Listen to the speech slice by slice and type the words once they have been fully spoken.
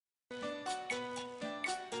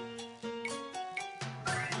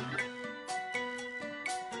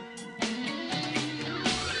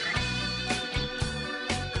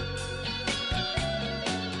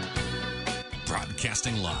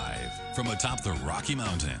Broadcasting live from atop the Rocky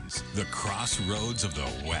Mountains, the crossroads of the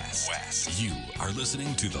West. You are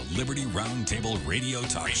listening to the Liberty Roundtable Radio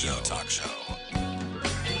Talk Show.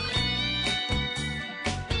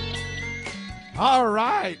 All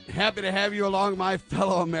right. Happy to have you along, my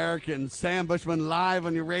fellow Americans. Sam Bushman live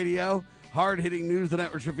on your radio. Hard-hitting news the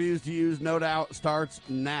networks refuse to use, no doubt, starts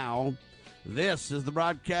now. This is the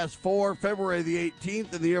broadcast for February the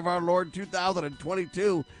 18th in the year of our Lord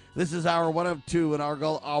 2022. This is our one of two, and our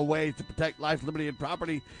goal always to protect life, liberty, and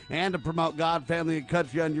property, and to promote God, family, and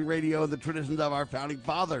country on your radio and the traditions of our founding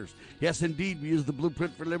fathers. Yes, indeed, we use the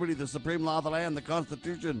blueprint for liberty, the supreme law of the land, the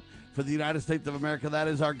Constitution for the United States of America. That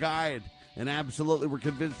is our guide. And absolutely, we're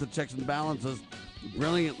convinced the checks and balances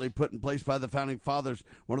brilliantly put in place by the founding fathers,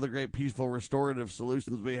 one of the great peaceful restorative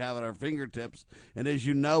solutions we have at our fingertips. And as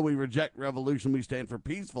you know, we reject revolution. We stand for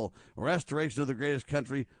peaceful restoration of the greatest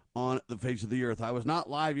country on the face of the earth. I was not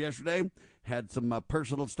live yesterday, had some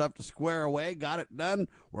personal stuff to square away, got it done.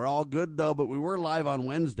 We're all good, though, but we were live on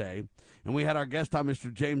Wednesday, and we had our guest on,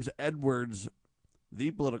 Mr. James Edwards,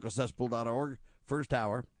 thepoliticalcesspool.org, first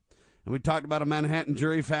hour. And we talked about a Manhattan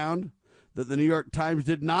jury found that the New York Times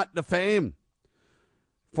did not defame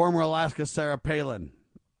former Alaska Sarah Palin.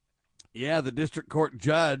 Yeah, the district court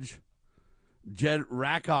judge, Jed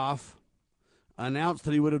Rakoff, announced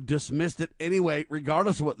that he would have dismissed it anyway,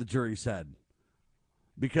 regardless of what the jury said,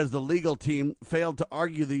 because the legal team failed to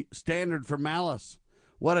argue the standard for malice.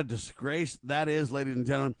 What a disgrace that is, ladies and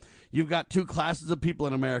gentlemen. You've got two classes of people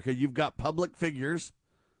in America. You've got public figures,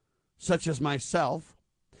 such as myself,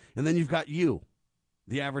 and then you've got you,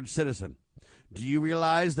 the average citizen. Do you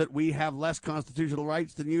realize that we have less constitutional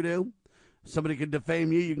rights than you do? Somebody can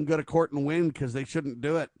defame you. You can go to court and win because they shouldn't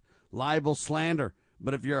do it. Libel, slander.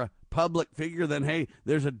 But if you're a public figure, then, hey,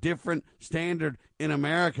 there's a different standard in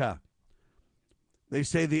America. They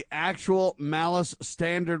say the actual malice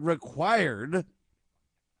standard required,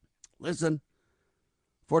 listen,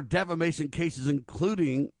 for defamation cases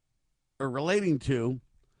including or relating to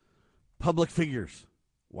public figures.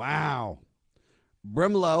 Wow.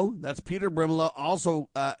 Brimelow, that's Peter Brimelow, also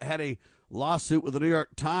had a lawsuit with the New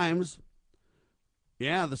York Times.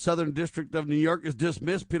 Yeah, the Southern District of New York has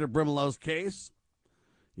dismissed Peter Brimelow's case.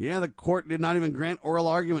 Yeah, the court did not even grant oral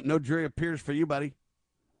argument. No jury appears for you, buddy.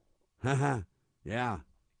 Haha, yeah.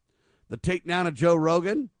 The takedown of Joe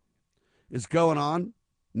Rogan is going on.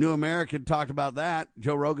 New American talked about that.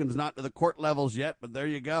 Joe Rogan's not to the court levels yet, but there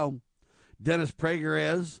you go. Dennis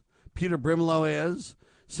Prager is. Peter Brimelow is.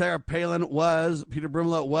 Sarah Palin was. Peter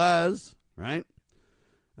Brimelow was. Right?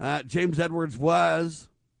 James Edwards was.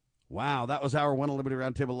 Wow, that was our One Liberty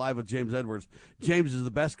Roundtable Live with James Edwards. James is the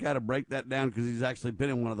best guy to break that down because he's actually been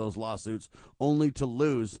in one of those lawsuits, only to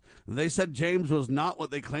lose. They said James was not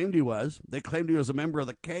what they claimed he was. They claimed he was a member of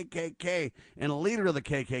the KKK and a leader of the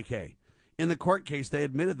KKK. In the court case, they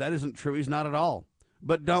admitted that isn't true. He's not at all.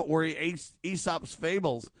 But don't worry, Aesop's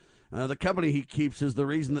Fables, the company he keeps, is the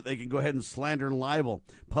reason that they can go ahead and slander and libel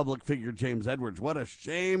public figure James Edwards. What a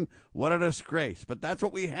shame. What a disgrace. But that's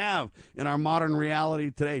what we have in our modern reality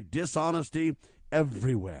today. Dishonesty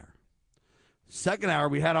everywhere. Second hour,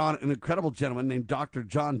 we had on an incredible gentleman named Dr.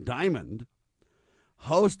 John Diamond,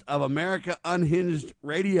 host of America Unhinged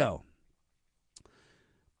Radio.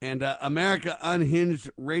 And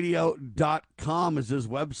AmericaUnhingedRadio.com is his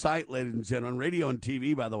website, ladies and gentlemen. Radio and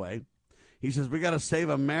TV, by the way. He says, we got to save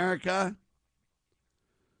America.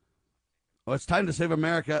 Oh, it's time to save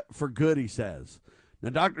America for good, he says. Now,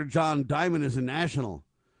 Dr. John Diamond is a national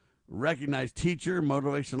recognized teacher,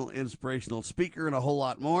 motivational, inspirational speaker, and a whole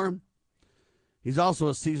lot more. He's also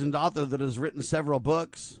a seasoned author that has written several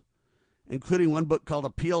books, including one book called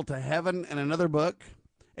Appeal to Heaven and another book,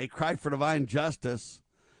 A Cry for Divine Justice.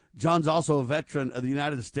 John's also a veteran of the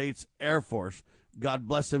United States Air Force. God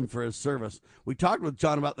bless him for his service. We talked with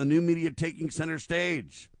John about the new media taking center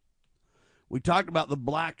stage. We talked about the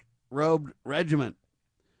Black Robed Regiment,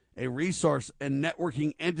 a resource and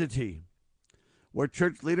networking entity where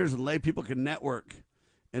church leaders and lay people can network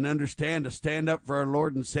and understand to stand up for our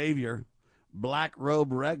Lord and Savior.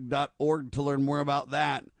 BlackRobeReg.org to learn more about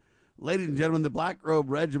that. Ladies and gentlemen, the Black Robe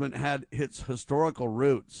Regiment had its historical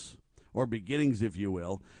roots, or beginnings, if you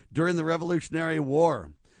will, during the Revolutionary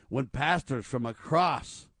War, when pastors from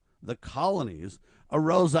across the colonies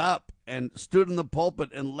arose up and stood in the pulpit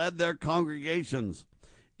and led their congregations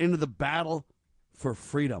into the battle for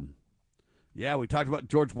freedom. Yeah, we talked about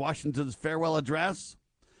George Washington's farewell address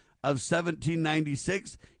of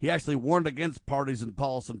 1796. He actually warned against parties and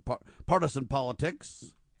partisan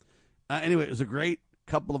politics. Anyway, it was a great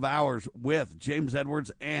couple of hours with James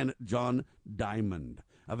Edwards and John Diamond.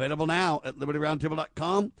 Available now at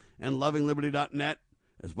libertyroundtable.com and lovingliberty.net,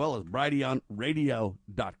 as well as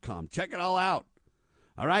brighteonradio.com. Check it all out.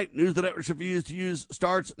 All right, news the networks refuse to use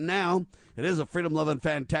starts now. It is a freedom-loving,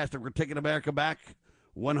 fantastic. We're taking America back.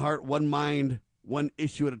 One heart, one mind, one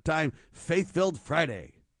issue at a time. Faith-filled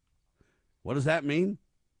Friday. What does that mean?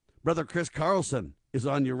 Brother Chris Carlson is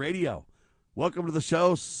on your radio. Welcome to the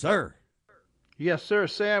show, sir. Yes, sir.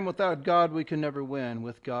 Sam, without God, we can never win.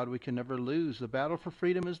 With God, we can never lose. The battle for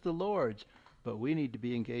freedom is the Lord's, but we need to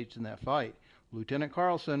be engaged in that fight. Lieutenant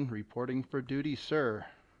Carlson, reporting for duty, sir.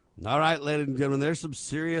 All right, ladies and gentlemen, there's some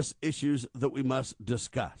serious issues that we must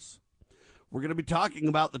discuss. We're going to be talking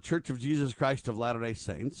about the Church of Jesus Christ of Latter-day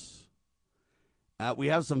Saints. We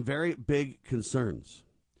have some very big concerns.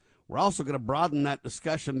 We're also going to broaden that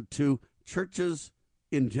discussion to churches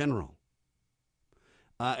in general.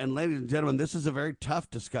 And ladies and gentlemen, this is a very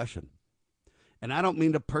tough discussion. And I don't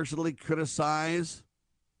mean to personally criticize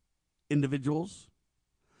individuals.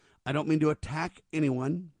 I don't mean to attack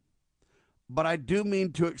anyone. But I do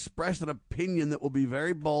mean to express an opinion that will be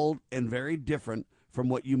very bold and very different from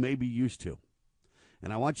what you may be used to.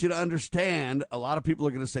 And I want you to understand, a lot of people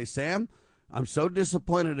are going to say, Sam, I'm so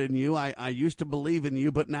disappointed in you. I used to believe in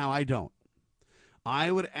you, but now I don't.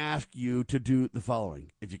 I would ask you to do the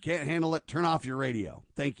following. If you can't handle it, turn off your radio.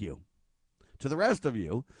 Thank you. To the rest of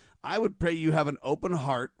you, I would pray you have an open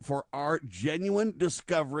heart for our genuine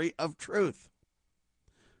discovery of truth.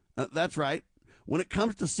 That's right. When it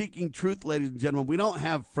comes to seeking truth, ladies and gentlemen, we don't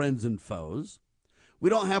have friends and foes. We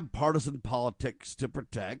don't have partisan politics to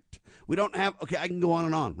protect. We don't have, okay, I can go on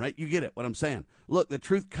and on, right? You get it, what I'm saying. Look, the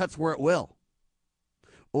truth cuts where it will.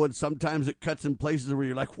 Oh, and sometimes it cuts in places where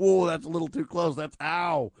you're like, whoa, that's a little too close. That's,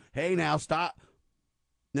 ow. Hey, now, stop.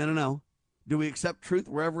 No. Do we accept truth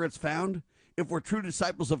wherever it's found? If we're true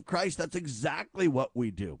disciples of Christ, that's exactly what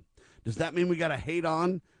we do. Does that mean we got to hate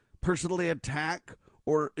on, personally attack,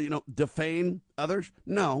 or, defame others?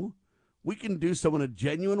 No. We can do so in a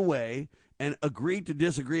genuine way and agree to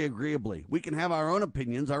disagree agreeably. We can have our own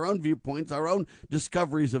opinions, our own viewpoints, our own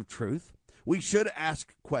discoveries of truth. We should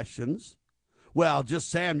ask questions. Well, just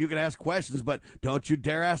Sam, you can ask questions, but don't you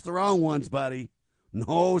dare ask the wrong ones, buddy.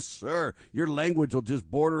 No, sir. Your language will just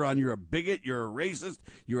border on you're a bigot, you're a racist,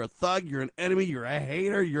 you're a thug, you're an enemy, you're a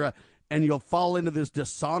hater, and you'll fall into this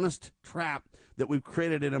dishonest trap that we've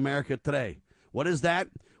created in America today. What is that?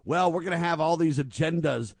 Well, we're going to have all these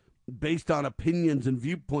agendas based on opinions and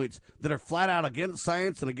viewpoints that are flat out against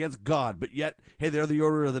science and against God. But yet, hey, they're the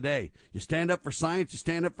order of the day. You stand up for science, you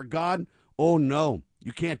stand up for God. Oh, no,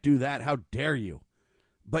 you can't do that. How dare you?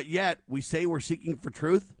 But yet, we say we're seeking for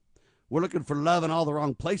truth. We're looking for love in all the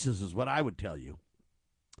wrong places is what I would tell you.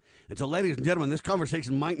 And so, ladies and gentlemen, this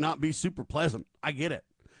conversation might not be super pleasant. I get it.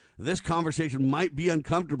 This conversation might be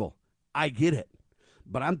uncomfortable. I get it.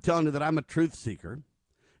 But I'm telling you that I'm a truth seeker,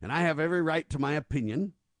 and I have every right to my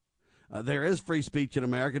opinion. There is free speech in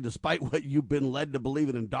America, despite what you've been led to believe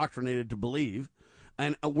and indoctrinated to believe.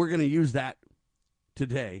 And we're going to use that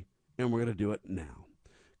today, and we're going to do it now.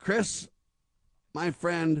 Chris, my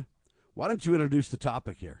friend, why don't you introduce the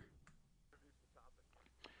topic here?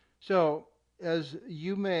 So, as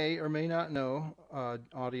you may or may not know,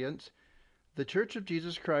 audience, the Church of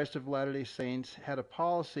Jesus Christ of Latter-day Saints had a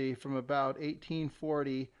policy from about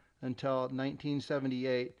 1840 until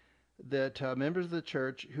 1978 that members of the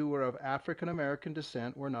church who were of African American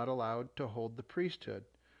descent were not allowed to hold the priesthood,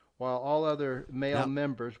 while all other male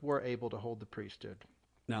members were able to hold the priesthood.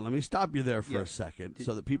 Now, let me stop you there for a second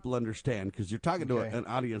so that people understand, because you're talking to an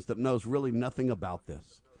audience that knows really nothing about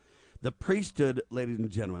this. The priesthood, ladies and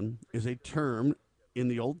gentlemen, is a term in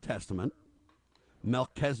the Old Testament.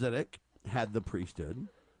 Melchizedek had the priesthood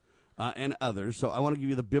and others. So I want to give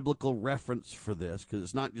you the biblical reference for this, because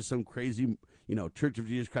it's not just some crazy, Church of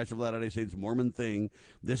Jesus Christ of Latter-day Saints Mormon thing.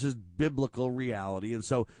 This is biblical reality. And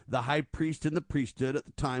so the high priest in the priesthood at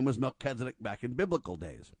the time was Melchizedek back in biblical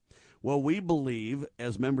days. Well, we believe,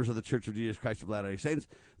 as members of the Church of Jesus Christ of Latter-day Saints,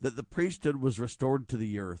 that the priesthood was restored to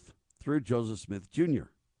the earth through Joseph Smith Jr.,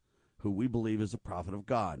 who we believe is a prophet of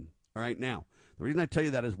God. All right, now, the reason I tell you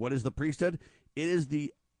that is, what is the priesthood? It is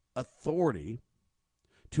the authority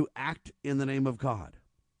to act in the name of God.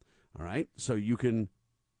 All right, so you can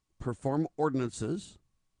perform ordinances,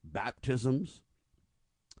 baptisms,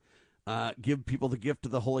 give people the gift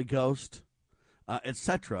of the Holy Ghost,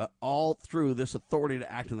 etc., all through this authority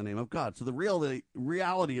to act in the name of God. So the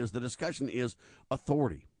reality is, the discussion is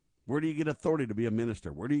authority. Where do you get authority to be a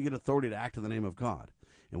minister? Where do you get authority to act in the name of God?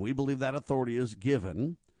 And we believe that authority is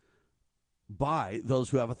given by those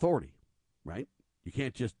who have authority, right? You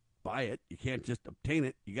can't just buy it. You can't just obtain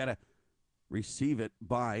it. You got to receive it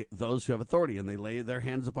by those who have authority, and they lay their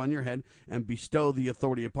hands upon your head and bestow the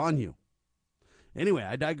authority upon you. Anyway,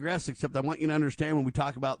 I digress, except I want you to understand when we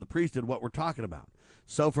talk about the priesthood what we're talking about.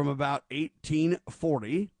 So from about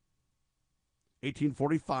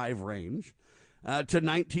 1845 range to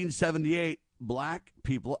 1978, black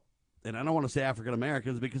people, and I don't want to say African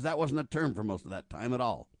Americans because that wasn't a term for most of that time at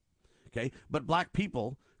all, okay? But black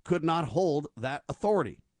people could not hold that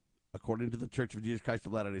authority, according to the Church of Jesus Christ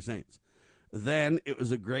of Latter-day Saints. Then it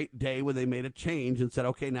was a great day when they made a change and said,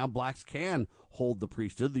 okay, now blacks can hold the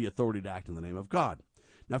priesthood, the authority to act in the name of God.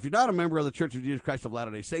 Now, if you're not a member of the Church of Jesus Christ of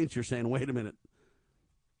Latter-day Saints, you're saying, wait a minute,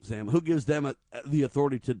 Sam, who gives them the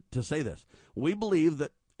authority to say this? We believe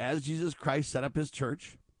that as Jesus Christ set up his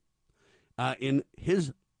church in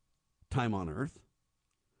his time on earth,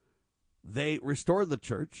 they restored the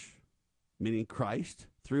church, meaning Christ,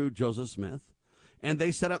 through Joseph Smith, and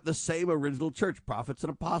they set up the same original church, prophets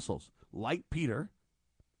and apostles. Like Peter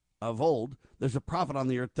of old, there's a prophet on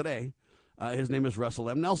the earth today. His name is Russell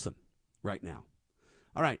M. Nelson right now.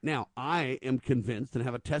 All right, now, I am convinced and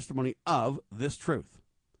have a testimony of this truth.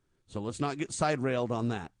 So let's not get side-railed on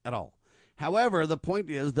that at all. However, the point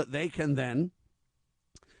is that they can then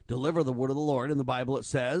deliver the word of the Lord. In the Bible it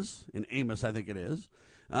says, in Amos I think it is,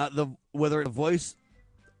 whether the voice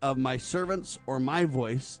of my servants or my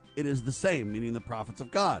voice, it is the same, meaning the prophets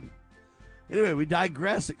of God. Anyway, we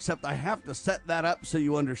digress, except I have to set that up so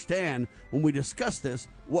you understand when we discuss this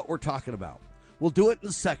what we're talking about. We'll do it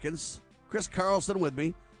in seconds. Chris Carlson with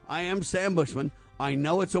me. I am Sam Bushman. I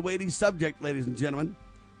know it's a weighty subject, ladies and gentlemen.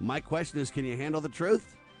 My question is, can you handle the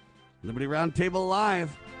truth? Liberty Roundtable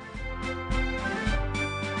Live.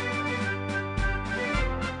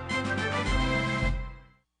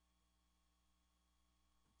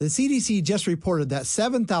 The CDC just reported that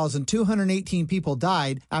 7,218 people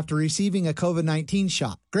died after receiving a COVID-19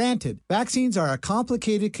 shot. Granted, vaccines are a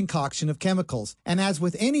complicated concoction of chemicals, and as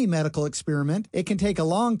with any medical experiment, it can take a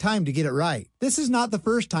long time to get it right. This is not the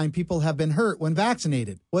first time people have been hurt when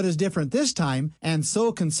vaccinated. What is different this time, and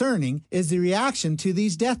so concerning, is the reaction to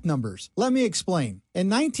these death numbers. Let me explain. In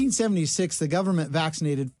 1976, the government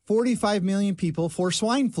vaccinated 45 million people for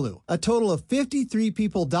swine flu. A total of 53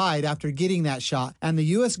 people died after getting that shot, and the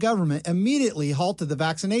U.S. government immediately halted the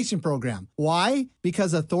vaccination program. Why?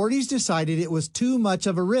 Because authorities decided it was too much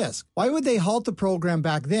of a risk. Why would they halt the program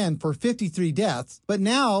back then for 53 deaths, but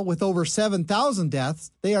now, with over 7,000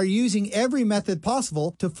 deaths, they are using every method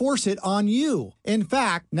possible to force it on you? In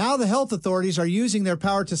fact, now the health authorities are using their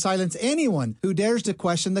power to silence anyone who dares to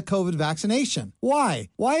question the COVID vaccination. Why?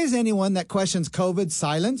 Why is anyone that questions COVID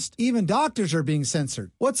silenced? Even doctors are being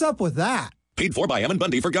censored. What's up with that? Paid for by Emmett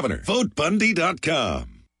Bundy for governor. VoteBundy.com.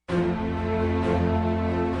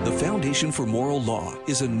 The Foundation for Moral Law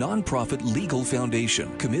is a nonprofit legal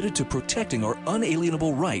foundation committed to protecting our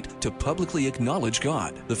unalienable right to publicly acknowledge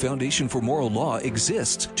God. The Foundation for Moral Law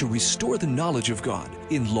exists to restore the knowledge of God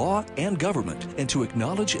in law and government and to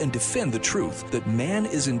acknowledge and defend the truth that man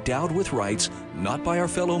is endowed with rights not by our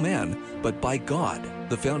fellow man, but by God.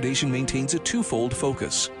 The Foundation maintains a twofold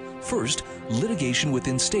focus. First, litigation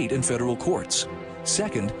within state and federal courts.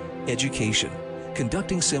 Second, education,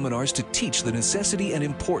 conducting seminars to teach the necessity and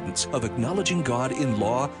importance of acknowledging God in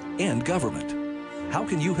law and government. How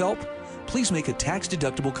can you help? Please make a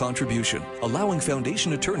tax-deductible contribution, allowing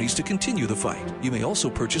Foundation attorneys to continue the fight. You may also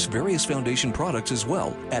purchase various Foundation products as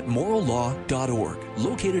well at morallaw.org.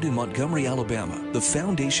 Located in Montgomery, Alabama, the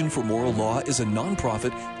Foundation for Moral Law is a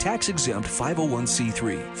nonprofit, tax-exempt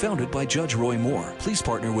 501c3, founded by Judge Roy Moore. Please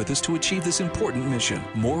partner with us to achieve this important mission.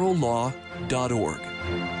 morallaw.org.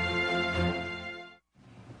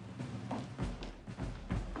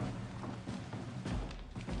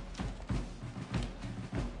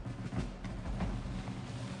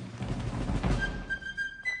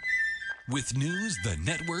 With news the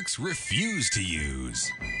networks refuse to use.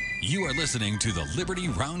 You are listening to the Liberty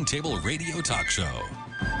Roundtable Radio Talk Show.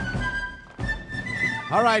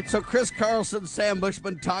 All right, so Chris Carlson, Sam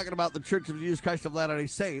Bushman talking about the Church of Jesus Christ of Latter-day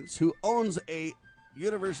Saints, who owns a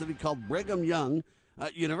university called Brigham Young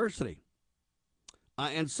University.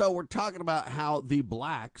 And so we're talking about how the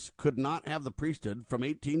blacks could not have the priesthood from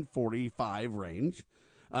 1845 range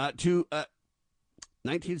to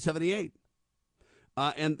 1978.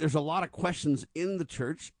 And there's a lot of questions in the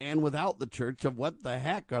church and without the church of what the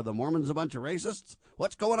heck, are the Mormons a bunch of racists?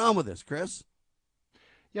 What's going on with this, Chris?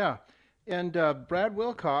 Yeah. And Brad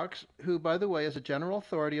Wilcox, who, by the way, is a general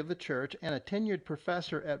authority of the church and a tenured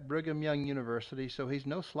professor at Brigham Young University, so he's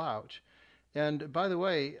no slouch. And by the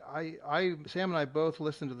way, Sam and I both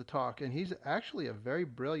listened to the talk, and he's actually a very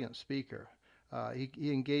brilliant speaker.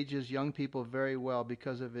 He engages young people very well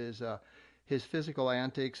because of his his physical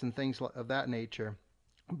antics and things of that nature.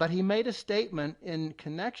 But he made a statement in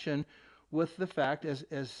connection with the fact,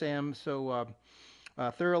 as Sam so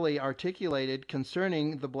thoroughly articulated,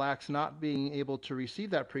 concerning the blacks not being able to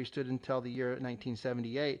receive that priesthood until the year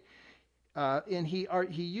 1978. And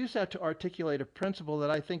he used that to articulate a principle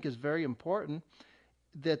that I think is very important,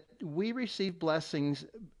 that we receive blessings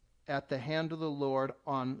at the hand of the Lord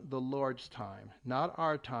on the Lord's time, not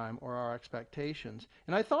our time or our expectations.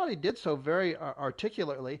 And I thought he did so very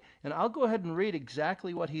articulately, and I'll go ahead and read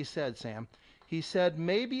exactly what he said, Sam. He said,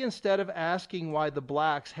 maybe instead of asking why the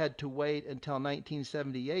blacks had to wait until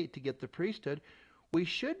 1978 to get the priesthood, we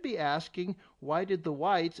should be asking, why did the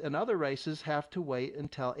whites and other races have to wait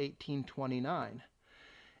until 1829?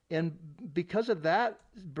 And because of that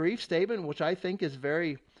brief statement, which I think is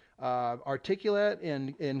very articulate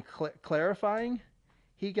and clarifying,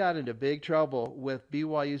 he got into big trouble with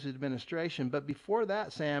BYU's administration. But before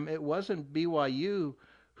that, Sam, it wasn't BYU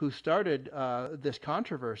who started this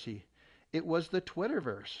controversy. It was the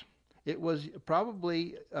Twitterverse. It was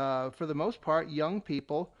probably, for the most part, young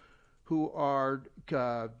people who are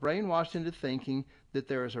brainwashed into thinking that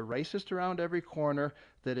there is a racist around every corner,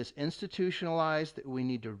 that is institutionalized, that we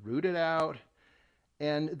need to root it out.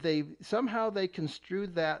 And they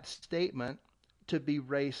construed that statement to be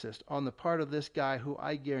racist on the part of this guy who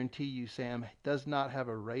I guarantee you, Sam, does not have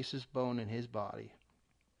a racist bone in his body.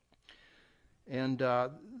 And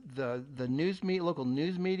the local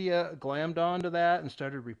news media glammed onto that and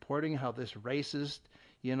started reporting how this racist,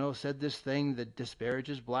 said this thing that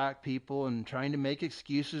disparages black people and trying to make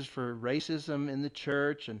excuses for racism in the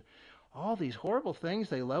church and all these horrible things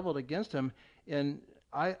they leveled against him. And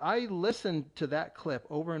I listened to that clip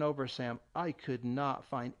over and over, Sam. I could not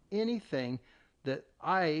find anything that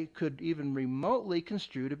I could even remotely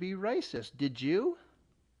construe to be racist. Did you?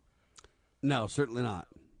 No, certainly not.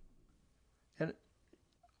 And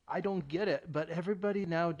I don't get it, but everybody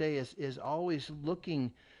nowadays is always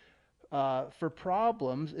looking for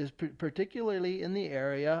problems, particularly in the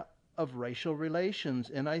area of racial relations.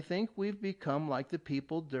 And I think we've become like the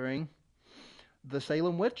people during the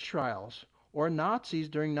Salem witch trials, or Nazis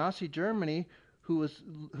during Nazi Germany, who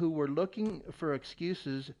were looking for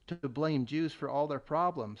excuses to blame Jews for all their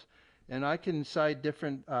problems. And I can cite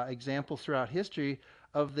different examples throughout history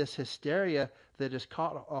of this hysteria that has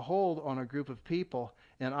caught a hold on a group of people.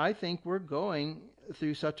 And I think we're going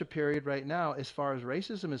through such a period right now as far as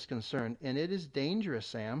racism is concerned. And it is dangerous,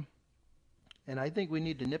 Sam. And I think we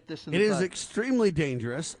need to nip this in the bud. It is extremely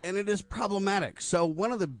dangerous, and it is problematic. So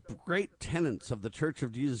one of the great tenets of the Church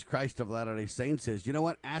of Jesus Christ of Latter-day Saints is, you know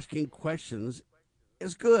what? Asking questions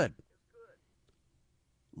is good.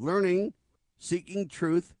 Learning, seeking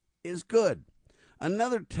truth is good.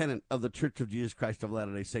 Another tenet of the Church of Jesus Christ of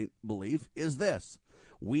Latter-day Saint belief is this: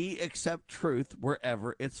 we accept truth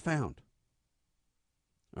wherever it's found.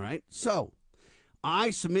 All right? So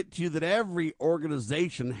I submit to you that every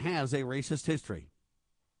organization has a racist history.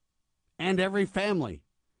 And every family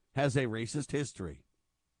has a racist history.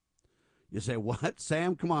 You say, what,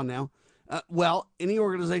 Sam? Come on now. Well, any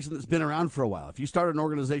organization that's been around for a while. If you started an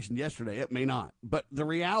organization yesterday, it may not. But the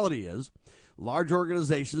reality is, large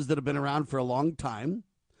organizations that have been around for a long time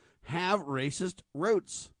have racist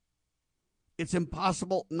roots. It's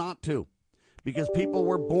impossible not to. Because people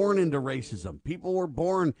were born into racism. People were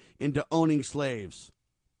born into owning slaves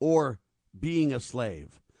or being a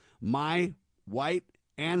slave. My white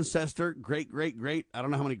ancestor, great, I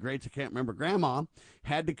don't know how many greats, I can't remember, grandma,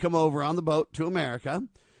 had to come over on the boat to America.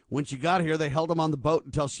 When she got here, they held him on the boat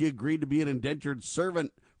until she agreed to be an indentured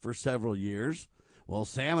servant for several years. Well,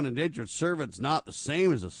 Sam, an indentured servant's not the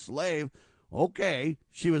same as a slave. Okay,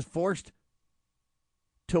 she was forced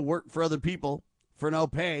to work for other people for no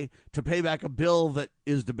pay, to pay back a bill that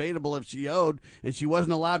is debatable if she owed, and she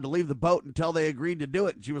wasn't allowed to leave the boat until they agreed to do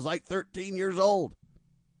it. She was like 13 years old.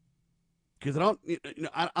 Because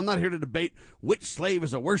I'm not here to debate which slave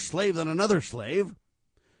is a worse slave than another slave.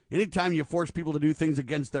 Anytime you force people to do things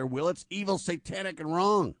against their will, it's evil, satanic, and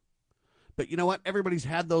wrong. But you know what? Everybody's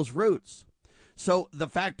had those roots. So the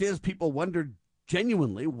fact is, people wondered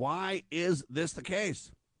genuinely, why is this the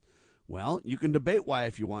case? Well, you can debate why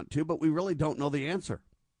if you want to, but we really don't know the answer.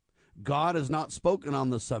 God has not spoken on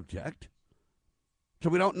the subject, so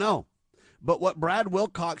we don't know. But what Brad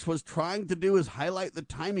Wilcox was trying to do is highlight the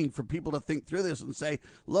timing for people to think through this and say,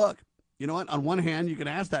 look, you know what? On one hand, you can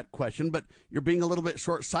ask that question, but you're being a little bit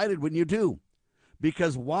short-sighted when you do.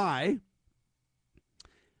 Because why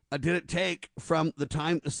did it take from the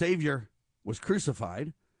time the Savior was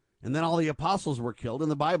crucified and then all the apostles were killed? In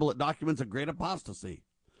the Bible, it documents a great apostasy.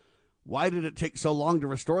 why did it take so long to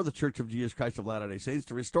restore the Church of Jesus Christ of Latter-day Saints,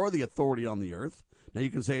 to restore the authority on the earth? Now, you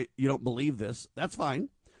can say you don't believe this. That's fine.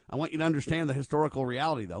 I want you to understand the historical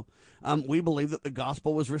reality, though. We believe that the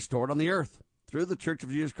gospel was restored on the earth through the Church of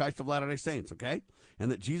Jesus Christ of Latter-day Saints, okay?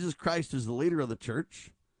 And that Jesus Christ is the leader of the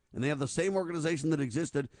church, and they have the same organization that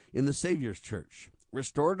existed in the Savior's church,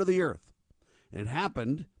 restored to the earth. And it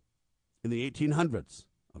happened in the 1800s,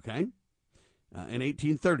 okay? In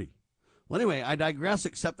 1830. Well, anyway, I digress,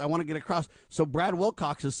 except I want to get across. So Brad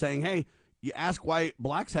Wilcox is saying, hey, you ask why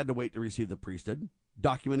blacks had to wait to receive the priesthood,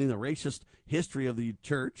 documenting the racist history of the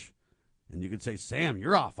church. And you could say, Sam,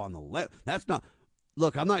 you're off on the left. That's not.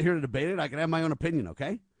 Look, I'm not here to debate it. I can have my own opinion,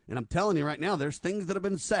 okay? And I'm telling you right now, there's things that have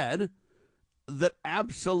been said that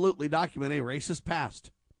absolutely document a racist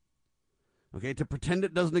past. Okay, to pretend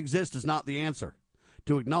it doesn't exist is not the answer.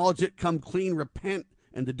 To acknowledge it, come clean, repent,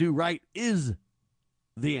 and to do right is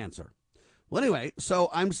the answer. Well, anyway, so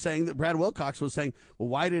I'm saying that Brad Wilcox was saying, well,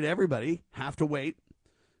 why did everybody have to wait,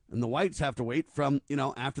 and the whites have to wait from,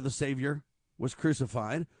 after the Savior was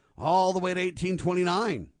crucified, all the way to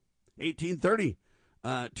 1829, 1830,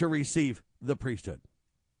 to receive the priesthood?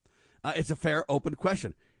 It's a fair, open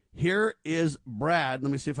question. Here is Brad.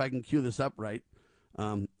 Let me see if I can cue this up right.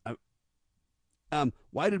 Why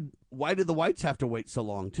did the whites have to wait so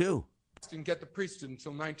long, too? Didn't get the priesthood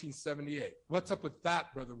until 1978. What's up with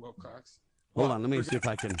that, Brother Wilcox? Hold on, let me see if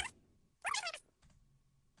I can.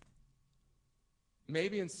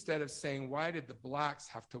 Maybe instead of saying, why did the blacks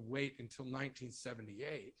have to wait until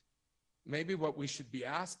 1978? Maybe what we should be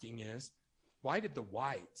asking is, why did the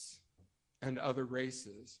whites and other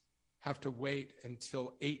races have to wait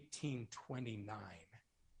until 1829?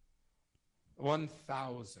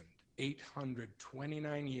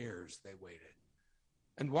 1,829 years they waited.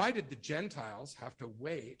 And why did the Gentiles have to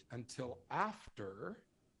wait until after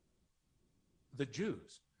the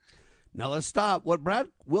Jews? Now let's stop. What Brad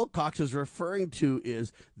Wilcox is referring to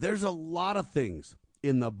is there's a lot of things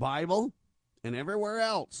in the Bible and everywhere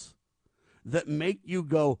else that make you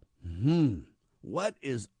go, what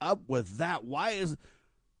is up with that? Why is...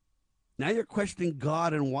 Now you're questioning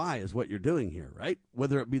God and why is what you're doing here, right?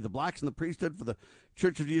 Whether it be the blacks in the priesthood for the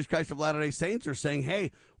Church of Jesus Christ of Latter-day Saints, or saying,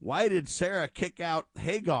 hey, why did Sarah kick out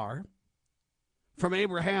Hagar from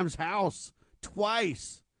Abraham's house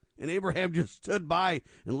twice? And Abraham just stood by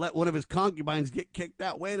and let one of his concubines get kicked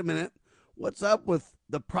out. Wait a minute. What's up with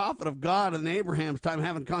the prophet of God in Abraham's time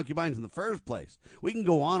having concubines in the first place? We can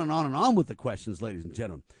go on and on and on with the questions, ladies and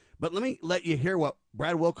gentlemen. But let me let you hear what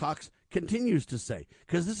Brad Wilcox continues to say,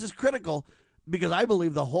 because this is critical, because I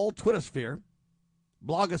believe the whole Twittersphere,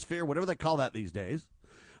 blogosphere, whatever they call that these days,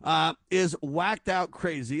 is whacked out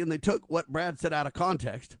crazy, and they took what Brad said out of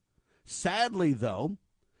context. Sadly, though,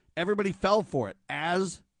 everybody fell for it,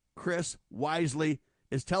 as Chris wisely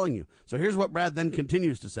is telling you. So here's what Brad then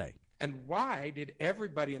continues to say. And why did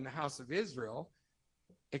everybody in the house of Israel,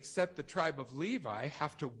 except the tribe of Levi,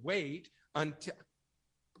 have to wait until...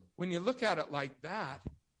 When you look at it like that,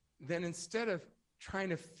 then instead of trying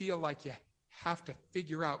to feel like you have to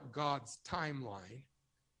figure out God's timeline,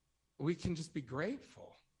 we can just be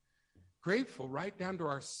grateful. Grateful right down to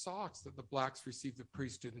our socks that the blacks received the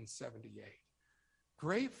priesthood in 78.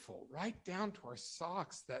 Grateful right down to our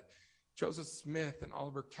socks that Joseph Smith and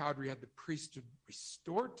Oliver Cowdery had the priesthood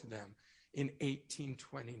restored to them in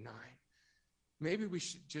 1829. Maybe we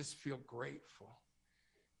should just feel grateful.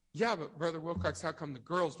 Yeah, but Brother Wilcox, how come the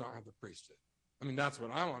girls don't have the priesthood? I mean, that's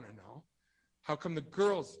what I want to know. How come the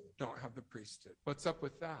girls don't have the priesthood? What's up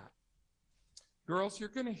with that? Girls, you're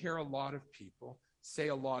going to hear a lot of people say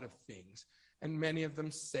a lot of things, and many of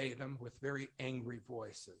them say them with very angry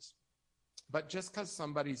voices. But just because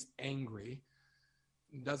somebody's angry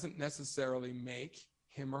doesn't necessarily make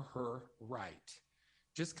him or her right.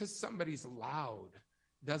 Just because somebody's loud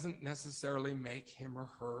doesn't necessarily make him or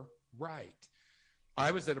her right.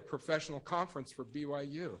 I was at a professional conference for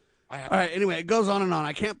BYU. All right, anyway, it goes on and on.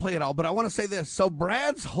 I can't play it all, but I want to say this. So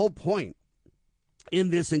Brad's whole point in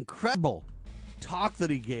this incredible talk that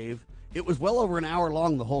he gave, it was well over an hour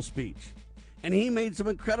long, the whole speech. And he made some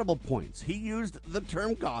incredible points. He used the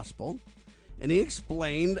term gospel, and he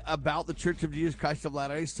explained about the Church of Jesus Christ of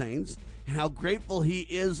Latter-day Saints and how grateful he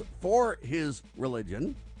is for his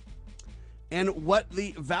religion and what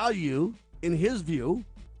the value, in his view,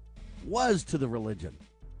 was to the religion.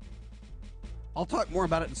 I'll talk more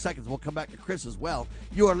about it in seconds. We'll come back to Chris as well.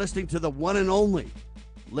 You are listening to the one and only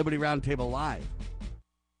Liberty Roundtable Live.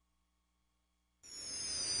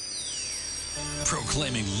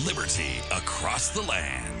 Proclaiming liberty across the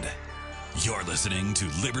land. You're listening to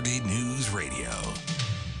Liberty News Radio.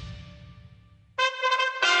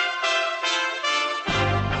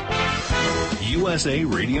 USA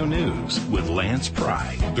Radio News with Lance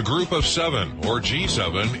Pry. The Group of Seven, or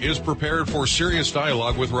G7, is prepared for serious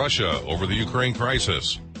dialogue with Russia over the Ukraine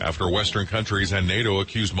crisis after Western countries and NATO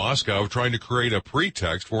accused Moscow of trying to create a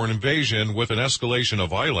pretext for an invasion with an escalation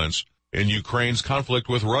of violence in Ukraine's conflict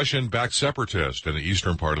with Russian-backed separatists in the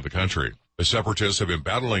eastern part of the country. The separatists have been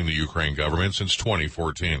battling the Ukraine government since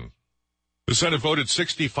 2014. The Senate voted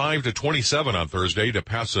 65 to 27 on Thursday to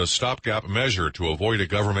pass a stopgap measure to avoid a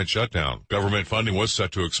government shutdown. Government funding was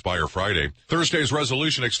set to expire Friday. Thursday's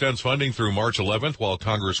resolution extends funding through March 11th while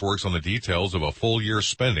Congress works on the details of a full-year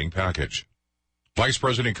spending package. Vice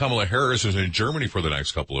President Kamala Harris is in Germany for the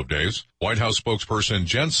next couple of days. White House spokesperson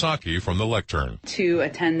Jen Psaki from the lectern. To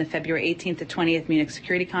attend the February 18th to 20th Munich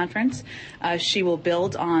Security Conference. She will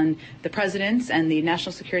build on the President's and the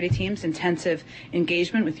national security team's intensive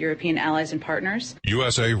engagement with European allies and partners.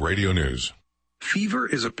 USA Radio News. Fever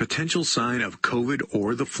is a potential sign of COVID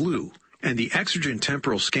or the flu, and the Exergen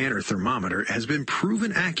temporal scanner thermometer has been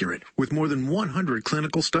proven accurate with more than 100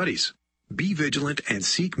 clinical studies. Be vigilant and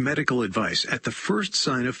seek medical advice at the first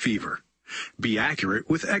sign of fever. Be accurate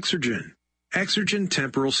with Exergen. Exergen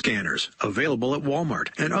temporal scanners, available at Walmart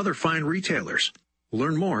and other fine retailers.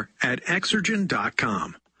 Learn more at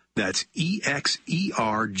Exergen.com. That's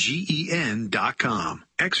EXERGEN.com.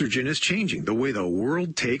 Exergen is changing the way the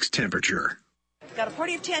world takes temperature. Got a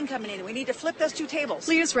party of 10 coming in. We need to flip those 2 tables.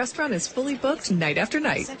 Leah's restaurant is fully booked night after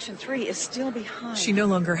night. Section 3 is still behind. She no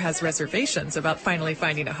longer has reservations about finally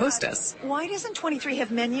finding a hostess. Why doesn't 23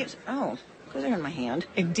 have menus? Oh, because they're in my hand.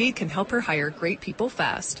 Indeed can help her hire great people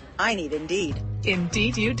fast. I need Indeed.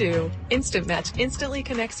 Indeed you do. Instant Match instantly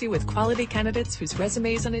connects you with quality candidates whose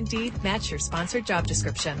resumes on Indeed match your sponsored job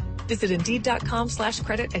description. Visit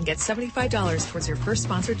Indeed.com/credit and get $75 towards your first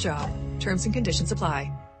sponsored job. Terms and conditions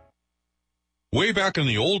apply. Way back in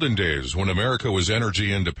the olden days, when America was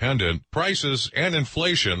energy independent, prices and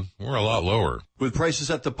inflation were a lot lower. With prices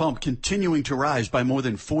at the pump continuing to rise by more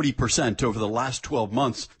than 40% over the last 12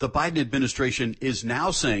 months, the Biden administration is now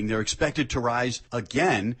saying they're expected to rise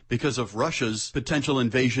again because of Russia's potential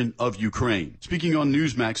invasion of Ukraine. Speaking on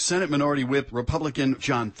Newsmax, Senate Minority Whip Republican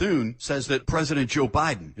John Thune says that President Joe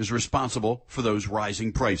Biden is responsible for those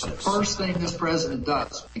rising prices. The first thing this president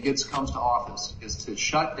does when he comes to office is to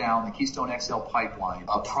shut down the Keystone XL pipeline,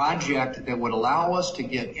 a project that would allow us to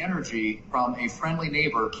get energy from a friendly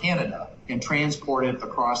neighbor, Canada, and transport it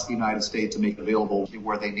across the United States to make it available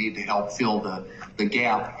where they need to help fill the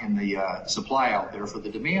gap in the supply out there for the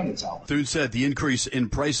demand that's out there. Thune said the increase in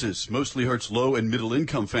prices mostly hurts low and middle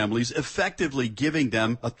income families, effectively giving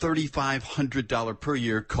them a $3,500 per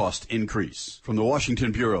year cost increase. From the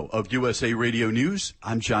Washington Bureau of USA Radio News,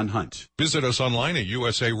 I'm John Hunt. Visit us online at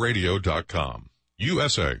usaradio.com.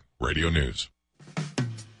 USA Radio News.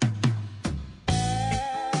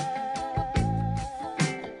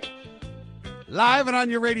 Live and on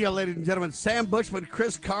your radio, ladies and gentlemen, Sam Bushman,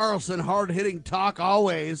 Chris Carlson, hard-hitting talk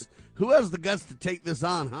always. Who has the guts to take this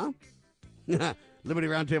on, huh? Liberty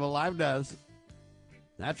Roundtable Live does.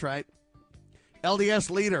 That's right. LDS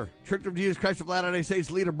leader, Church of Jesus Christ of Latter-day Saints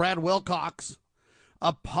leader Brad Wilcox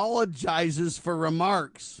apologizes for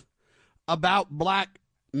remarks about black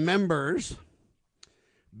members.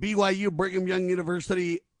 BYU Brigham Young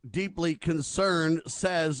University deeply concerned,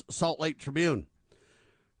 says Salt Lake Tribune.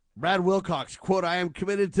 Brad Wilcox, quote, I am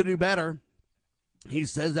committed to do better. He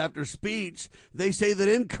says after speech, they say that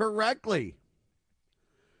incorrectly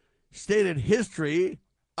stated history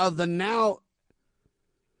of the now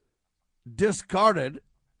discarded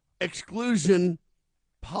exclusion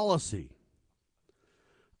policy.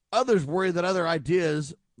 Others worry that other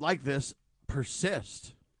ideas like this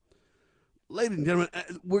persist. Ladies and gentlemen,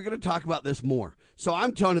 we're going to talk about this more. So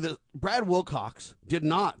I'm telling you that Brad Wilcox did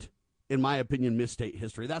not, in my opinion, misstate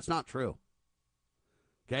history. That's not true.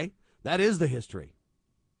 Okay? That is the history.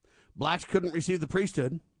 Blacks couldn't receive the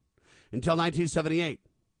priesthood until 1978.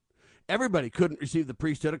 Everybody couldn't receive the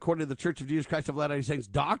priesthood according to the Church of Jesus Christ of Latter-day Saints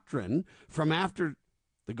doctrine from after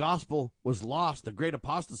the gospel was lost, the great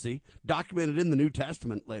apostasy, documented in the New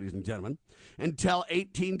Testament, ladies and gentlemen, until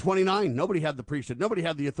 1829. Nobody had the priesthood. Nobody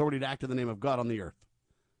had the authority to act in the name of God on the earth.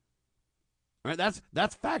 All right,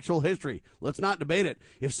 that's factual history. Let's not debate it.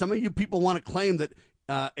 If some of you people want to claim that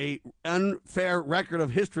a unfair record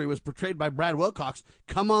of history was portrayed by Brad Wilcox,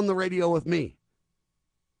 come on the radio with me.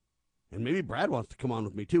 And maybe Brad wants to come on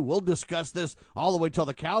with me too. We'll discuss this all the way till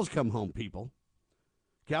the cows come home, people.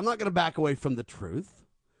 Okay, I'm not going to back away from the truth.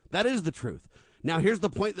 That is the truth. Now, here's the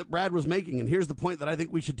point that Brad was making, and here's the point that I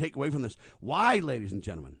think we should take away from this. Why, ladies and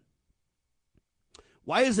gentlemen?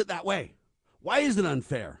 Why is it that way? Why is it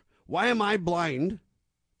unfair? Why am I blind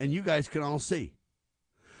and you guys can all see?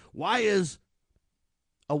 Why is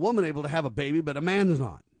a woman able to have a baby, but a man is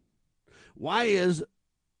not? Why is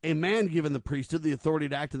a man given the priesthood, the authority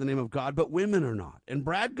to act in the name of God, but women are not? And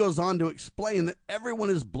Brad goes on to explain that everyone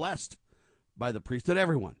is blessed by the priesthood,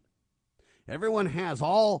 everyone. Everyone has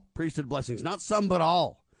all priesthood blessings, not some, but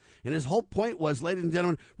all. And his whole point was, ladies and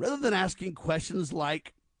gentlemen, rather than asking questions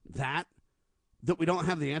like that we don't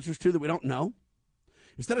have the answers to, that we don't know,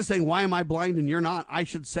 instead of saying, why am I blind and you're not, I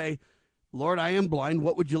should say, Lord, I am blind.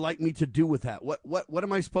 What would you like me to do with that? What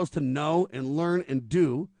am I supposed to know and learn and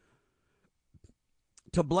do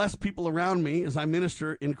to bless people around me as I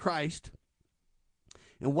minister in Christ?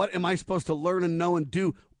 And what am I supposed to learn and know and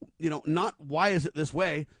do? Not why is it this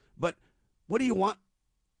way, but what do you want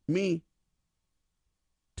me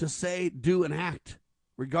to say, do, and act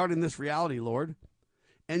regarding this reality, Lord?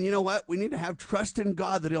 And you know what? We need to have trust in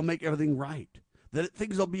God that he'll make everything right, that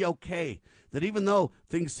things will be okay, that even though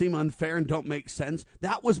things seem unfair and don't make sense,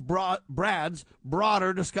 that was Brad's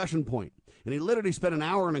broader discussion point. And he literally spent an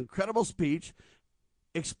hour in an incredible speech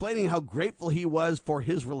explaining how grateful he was for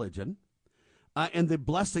his religion and the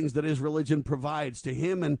blessings that his religion provides to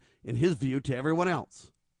him and, in his view, to everyone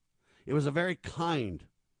else. It was a very kind,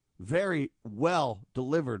 very well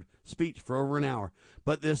delivered speech for over an hour.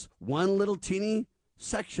 But this one little teeny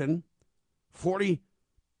section,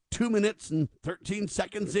 42 minutes and 13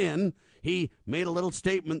 seconds in, he made a little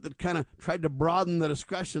statement that kind of tried to broaden the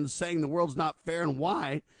discussion, saying the world's not fair and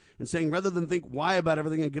why, and saying rather than think why about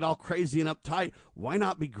everything and get all crazy and uptight, why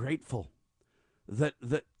not be grateful that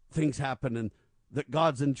things happen and that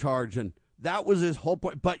God's in charge? And that was his whole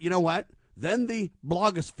point. But you know what? Then the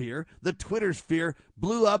blogosphere, the Twitter sphere,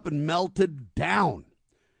 blew up and melted down.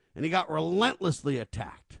 And he got relentlessly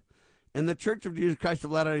attacked. And the Church of Jesus Christ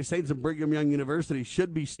of Latter-day Saints and Brigham Young University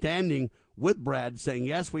should be standing with Brad saying,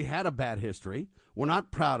 yes, we had a bad history. We're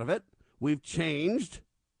not proud of it. We've changed.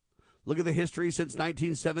 Look at the history since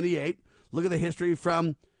 1978. Look at the history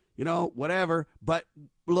from, whatever. But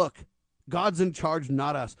look, God's in charge,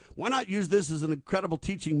 not us. Why not use this as an incredible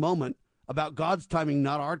teaching moment about God's timing,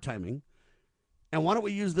 not our timing? And why don't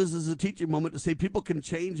we use this as a teaching moment to say people can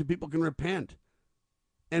change and people can repent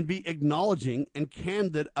and be acknowledging and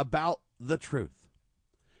candid about the truth?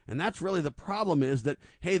 And that's really the problem, is that,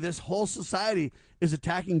 hey, this whole society is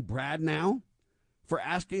attacking Brad now for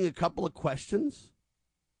asking a couple of questions.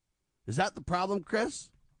 Is that the problem, Chris?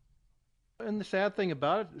 And the sad thing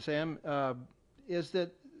about it, Sam, is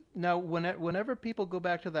that now whenever people go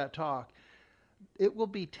back to that talk, it will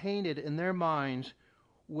be tainted in their minds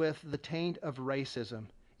with the taint of racism.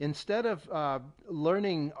 Instead of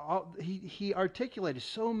learning, he articulated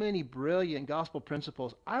so many brilliant gospel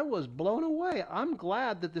principles. I was blown away. I'm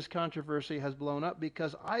glad that this controversy has blown up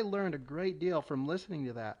because I learned a great deal from listening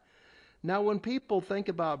to that. Now, when people think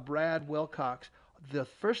about Brad Wilcox, the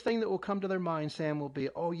first thing that will come to their mind, Sam, will be,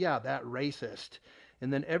 oh yeah, that racist.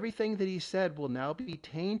 And then everything that he said will now be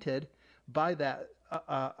tainted by that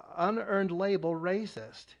unearned label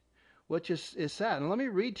racist, which is sad. And let me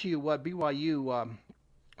read to you what BYU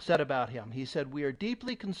said about him. He said, we are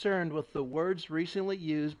deeply concerned with the words recently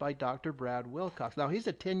used by Dr. Brad Wilcox. Now, he's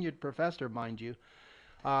a tenured professor, mind you.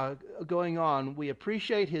 Going on, we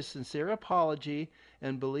appreciate his sincere apology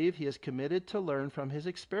and believe he is committed to learn from his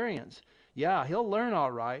experience. Yeah, he'll learn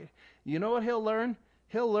all right. You know what he'll learn?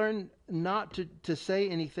 He'll learn not to say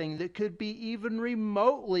anything that could be even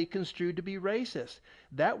remotely construed to be racist.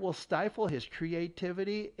 That will stifle his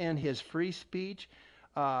creativity and his free speech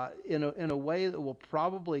in a way that will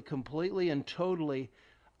probably completely and totally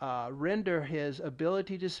render his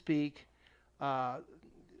ability to speak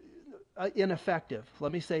ineffective.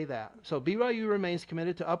 Let me say that. So BYU remains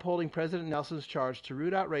committed to upholding President Nelson's charge to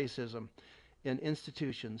root out racism in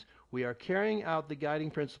institutions. We are carrying out the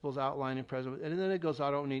guiding principles outlined in President, and then it goes,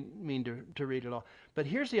 I don't mean to read it all. But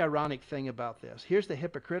here's the ironic thing about this. Here's the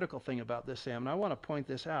hypocritical thing about this, Sam, and I want to point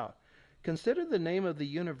this out. Consider the name of the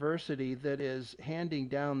university that is handing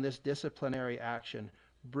down this disciplinary action,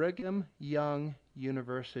 Brigham Young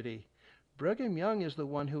University. Brigham Young is the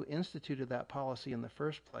one who instituted that policy in the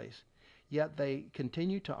first place, yet they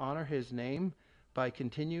continue to honor his name by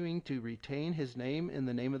continuing to retain his name in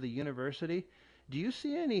the name of the university. Do you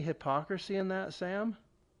see any hypocrisy in that, Sam?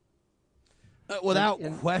 Without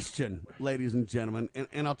question, ladies and gentlemen,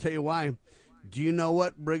 and I'll tell you why. Do you know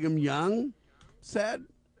what Brigham Young said?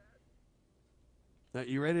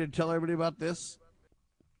 You ready to tell everybody about this,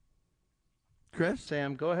 Chris?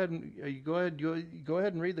 Sam, go ahead and go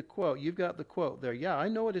ahead and read the quote. You've got the quote there. Yeah, I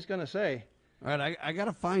know what he's going to say. All right, I got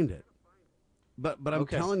to find it. But I'm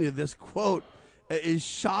Okay. telling you, this quote is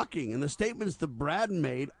shocking, and the statements that Brad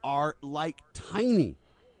made are like tiny.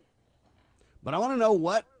 But I want to know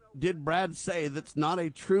what did Brad say that's not a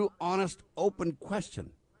true, honest, open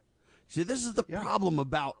question? See, this is the problem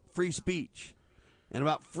about free speech and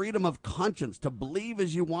about freedom of conscience, to believe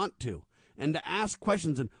as you want to and to ask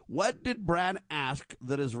questions. And what did Brad ask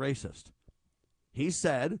that is racist? He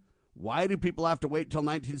said, why do people have to wait till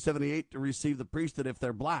 1978 to receive the priesthood if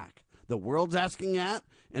they're black? The world's asking that,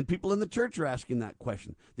 and people in the church are asking that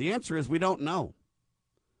question. The answer is we don't know.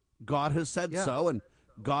 God has said so, and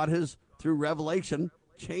God has, through revelation,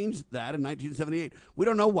 changed that in 1978. We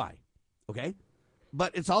don't know why, okay?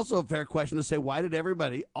 But it's also a fair question to say, why did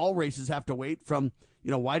everybody, all races, have to wait from,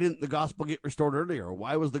 why didn't the gospel get restored earlier? Or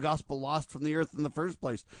why was the gospel lost from the earth in the first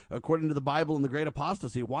place, according to the Bible and the great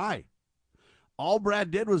apostasy? Why? All Brad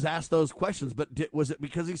did was ask those questions, but was it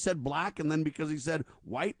because he said black and then because he said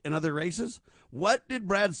white and other races? What did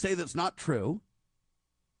Brad say that's not true?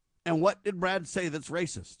 And what did Brad say that's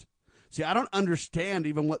racist? See, I don't understand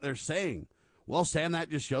even what they're saying. Well, Sam, that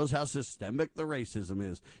just shows how systemic the racism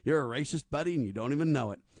is. You're a racist, buddy, and you don't even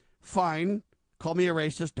know it. Fine. Call me a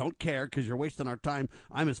racist. Don't care, because you're wasting our time.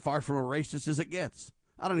 I'm as far from a racist as it gets.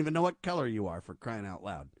 I don't even know what color you are, for crying out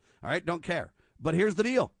loud. All right? Don't care. But here's the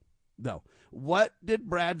deal, though. What did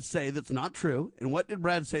Brad say that's not true, and what did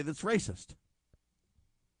Brad say that's racist?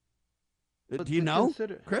 Do you know,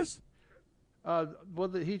 Chris?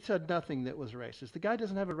 He said nothing that was racist. The guy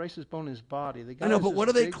doesn't have a racist bone in his body. The guy I know, but what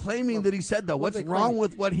are they claiming that he said, though? What's wrong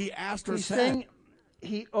with what he asked or said?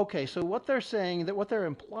 So what they're saying, that what they're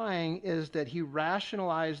implying is that he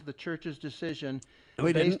rationalized the church's decision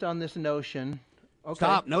based on this notion. Okay.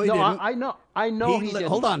 Stop. No, he didn't. I know he didn't.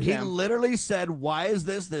 Hold on. Sam. He literally said, why is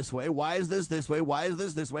this way? Why is this way? Why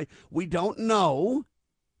is this way? We don't know,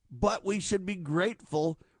 but we should be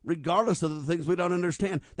grateful regardless of the things we don't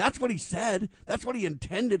understand. That's what he said. That's what he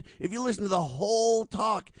intended. If you listen to the whole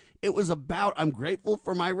talk, it was about, I'm grateful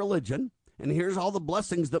for my religion, and here's all the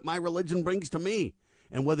blessings that my religion brings to me.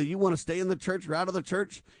 And whether you want to stay in the church or out of the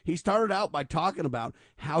church, he started out by talking about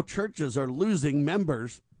how churches are losing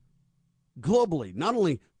members globally. Not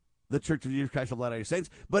only the Church of Jesus Christ of Latter-day Saints,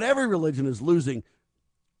 but every religion is losing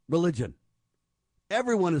religion.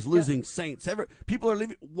 Everyone is losing saints. People are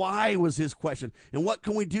leaving. Why was his question? And what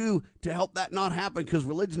can we do to help that not happen? Because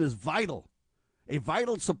religion is vital, a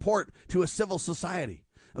vital support to a civil society.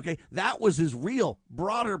 Okay, that was his real,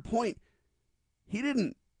 broader point. He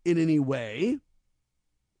didn't in any way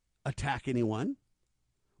attack anyone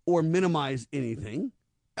or minimize anything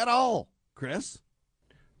at all, Chris.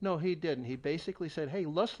 No, he didn't. He basically said, hey,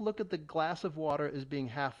 let's look at the glass of water as being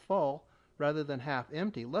half full rather than half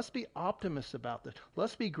empty. Let's be optimists about this.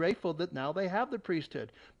 Let's be grateful that now they have the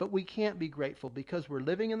priesthood. But we can't be grateful because we're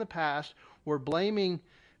living in the past. We're blaming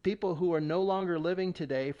people who are no longer living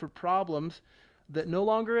today for problems that no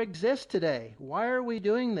longer exist today. Why are we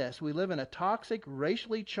doing this? We live in a toxic,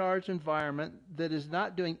 racially charged environment that is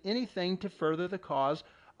not doing anything to further the cause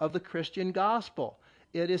of the Christian gospel.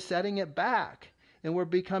 It is setting it back. And we're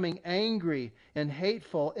becoming angry and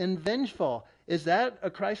hateful and vengeful. Is that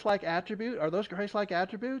a Christ-like attribute? Are those Christ-like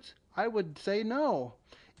attributes? I would say no.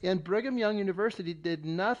 And Brigham Young University did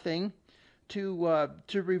nothing to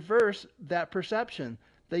reverse that perception.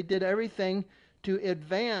 They did everything to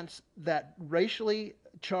advance that racially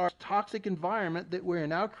charged, toxic environment that we're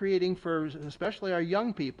now creating for especially our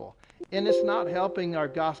young people. And it's not helping our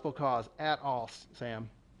gospel cause at all, Sam.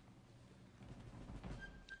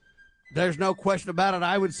 There's no question about it.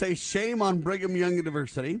 I would say shame on Brigham Young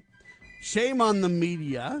University. Shame on the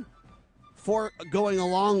media for going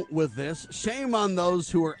along with this. Shame on those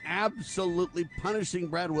who are absolutely punishing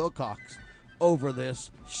Brad Wilcox over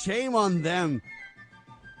this. Shame on them.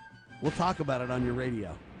 We'll talk about it on your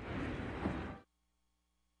radio.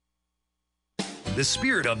 The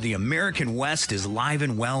spirit of the American West is live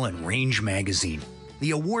and well in Range Magazine,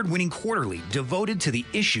 the award-winning quarterly devoted to the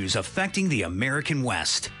issues affecting the American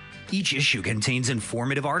West. Each issue contains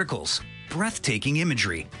informative articles, breathtaking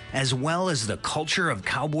imagery, as well as the culture of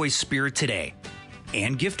cowboy spirit today,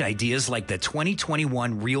 and gift ideas like the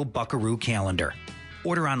 2021 Real Buckaroo calendar.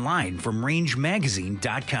 Order online from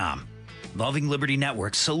rangemagazine.com. Loving Liberty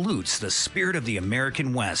Network salutes the spirit of the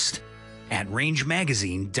American West at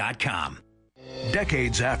rangemagazine.com.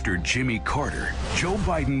 Decades after Jimmy Carter, Joe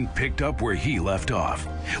Biden picked up where he left off,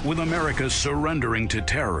 with America surrendering to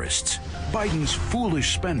terrorists. Biden's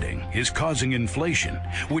foolish spending is causing inflation,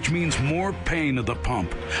 which means more pain at the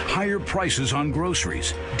pump, higher prices on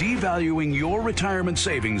groceries, devaluing your retirement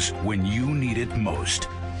savings when you need it most.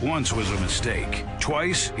 Once was a mistake.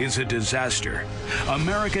 Twice is a disaster.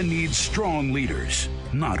 America needs strong leaders,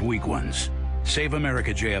 not weak ones. Save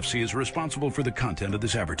America JFC is responsible for the content of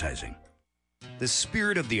this advertising. The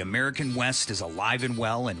spirit of the American West is alive and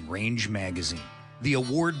well in Range Magazine, the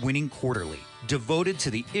award-winning quarterly devoted to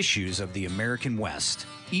the issues of the American West.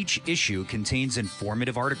 Each issue contains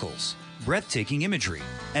informative articles, breathtaking imagery,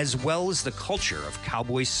 as well as the culture of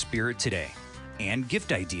cowboy spirit today, and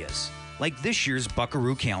gift ideas, like this year's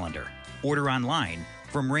Buckaroo calendar. Order online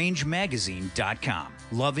from rangemagazine.com.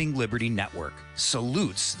 Loving Liberty Network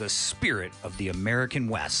salutes the spirit of the American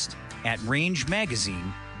West at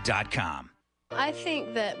rangemagazine.com. I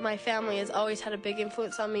think that my family has always had a big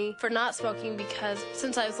influence on me for not smoking because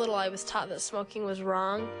since I was little I was taught that smoking was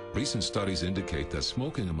wrong. Recent studies indicate that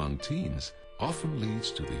smoking among teens often leads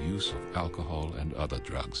to the use of alcohol and other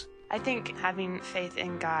drugs. I think having faith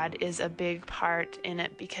in God is a big part in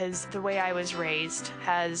it because the way I was raised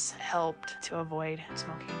has helped to avoid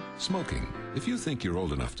smoking. Smoking. If you think you're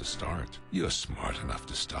old enough to start, you're smart enough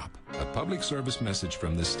to stop. A public service message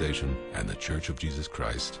from this station and the Church of Jesus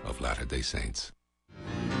Christ of Latter-day Saints.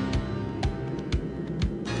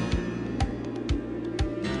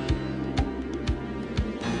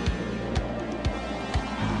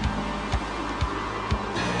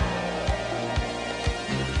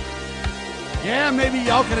 Yeah, maybe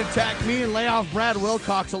y'all can attack me and lay off Brad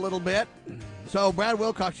Wilcox a little bit. So, Brad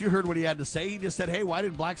Wilcox, you heard what he had to say. He just said, hey, why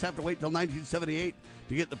did blacks have to wait till 1978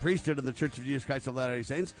 to get the priesthood of the Church of Jesus Christ of Latter-day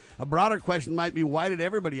Saints? A broader question might be, why did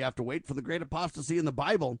everybody have to wait for the great apostasy in the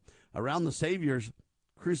Bible around the Savior's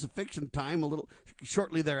crucifixion time, a little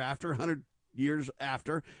shortly thereafter, 100 years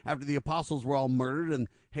after the apostles were all murdered, and,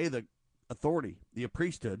 hey, the authority, the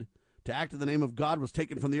priesthood, to act in the name of God was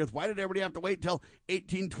taken from the earth? Why did everybody have to wait till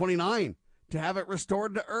 1829? To have it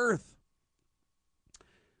restored to earth?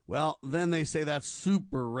 Well, then they say that's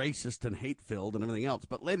super racist and hate-filled and everything else.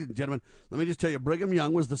 But ladies and gentlemen, let me just tell you, Brigham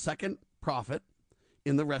Young was the second prophet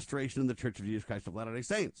in the restoration of the Church of Jesus Christ of Latter-day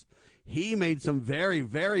Saints. He made some very,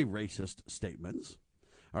 very racist statements.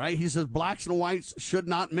 All right, he says blacks and whites should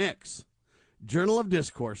not mix. Journal of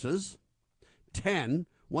Discourses,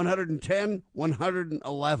 110,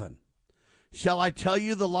 111. Shall I tell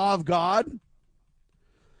you the law of God?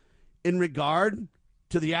 In regard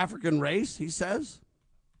to the African race, he says,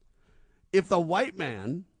 if the white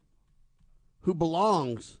man who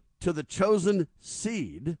belongs to the chosen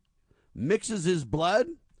seed mixes his blood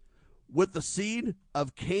with the seed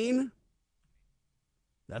of Cain,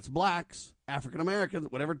 that's blacks, African Americans,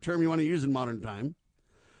 whatever term you want to use in modern time,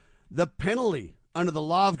 the penalty under the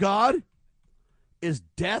law of God is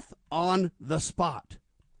death on the spot.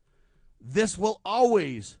 This will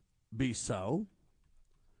always be so.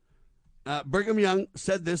 Brigham Young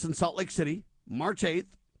said this in Salt Lake City, March 8th,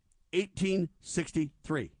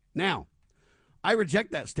 1863. Now, I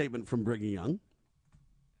reject that statement from Brigham Young.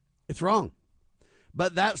 It's wrong.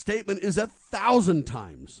 But that statement is 1,000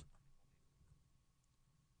 times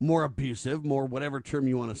more abusive, more whatever term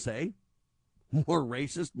you want to say, more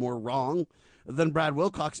racist, more wrong than Brad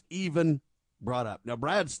Wilcox even brought up. Now,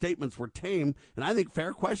 Brad's statements were tame, and I think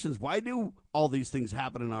fair questions. Why do all these things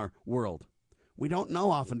happen in our world? We don't know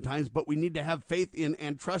oftentimes, but we need to have faith in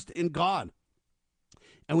and trust in God.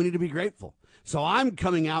 And we need to be grateful. So I'm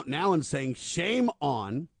coming out now and saying shame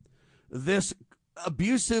on this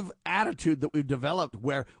abusive attitude that we've developed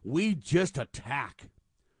where we just attack.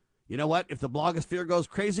 You know what? If the blogosphere goes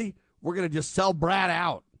crazy, we're going to just sell Brad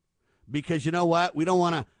out. Because you know what? We don't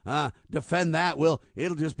want to defend that.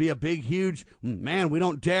 It'll just be a big, huge, man, we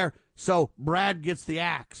don't dare. So Brad gets the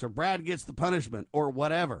axe or Brad gets the punishment or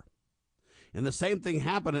whatever. And the same thing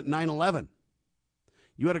happened at 9/11.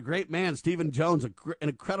 You had a great man, Stephen Jones, an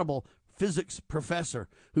incredible physics professor,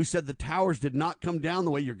 who said the towers did not come down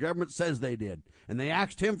the way your government says they did. And they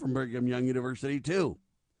axed him from Brigham Young University, too.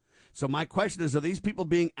 So my question is, are these people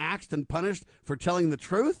being axed and punished for telling the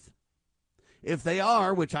truth? If they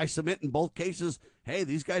are, which I submit in both cases, hey,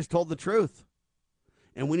 these guys told the truth.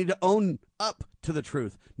 And we need to own up to the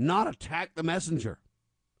truth, not attack the messenger.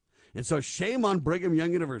 And so shame on Brigham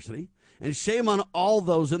Young University. And shame on all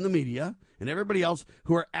those in the media and everybody else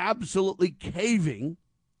who are absolutely caving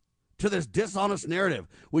to this dishonest narrative,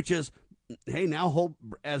 which is, hey, now,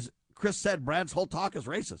 as Chris said, Brad's whole talk is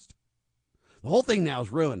racist. The whole thing now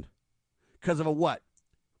is ruined because of a what?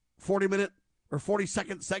 40-minute or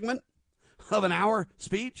 40-second segment of an hour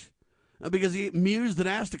speech? Because he mused and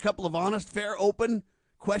asked a couple of honest, fair, open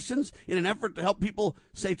questions in an effort to help people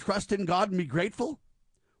say trust in God and be grateful?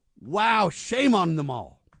 Wow, shame on them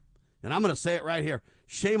all. And I'm going to say it right here.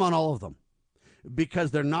 Shame on all of them. Because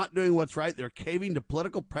they're not doing what's right. They're caving to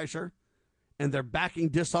political pressure. And they're backing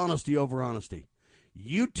dishonesty over honesty.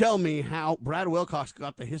 You tell me how Brad Wilcox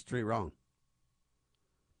got the history wrong.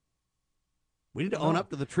 We need to own up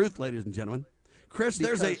to the truth, ladies and gentlemen. Chris,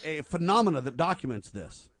 there's a phenomena that documents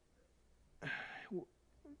this.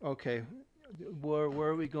 Okay, where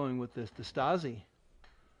are we going with this? The Stasi.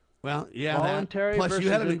 Well, yeah, voluntary plus versus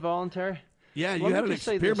you had involuntary. Yeah, you had an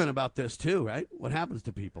experiment about this too, right? What happens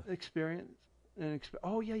to people? Experience.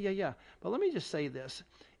 Oh, yeah. But let me just say this.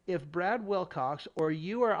 If Brad Wilcox or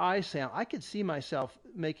you or I, Sam, I could see myself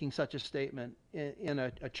making such a statement in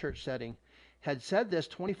a church setting, had said this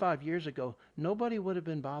 25 years ago, nobody would have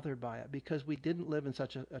been bothered by it because we didn't live in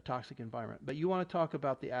such a toxic environment. But you want to talk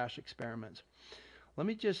about the Asch experiments. Let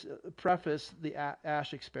me just preface the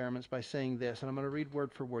Asch experiments by saying this, and I'm going to read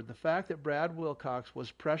word for word. The fact that Brad Wilcox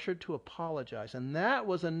was pressured to apologize, and that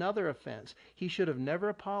was another offense. He should have never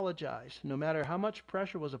apologized, no matter how much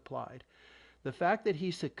pressure was applied. The fact that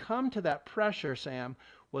he succumbed to that pressure, Sam,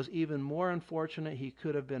 was even more unfortunate. He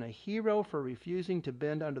could have been a hero for refusing to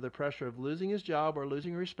bend under the pressure of losing his job or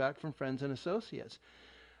losing respect from friends and associates.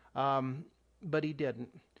 But he didn't.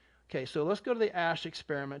 Okay, so let's go to the Asch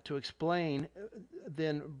experiment to explain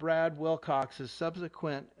then Brad Wilcox's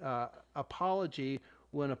subsequent apology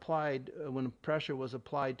when pressure was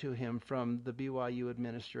applied to him from the BYU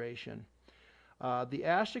administration. The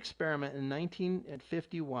Asch experiment in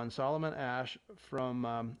 1951, Solomon Asch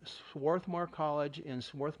from Swarthmore College in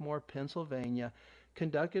Swarthmore, Pennsylvania,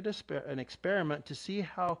 conducted an experiment to see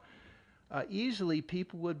how easily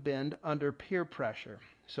people would bend under peer pressure.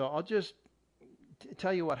 So I'll just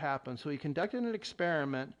tell you what happened. So he conducted an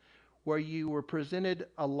experiment where you were presented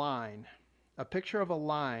a picture of a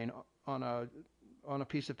line on a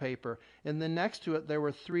piece of paper, and then next to it there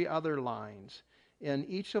were 3 other lines. And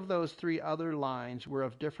each of those 3 other lines were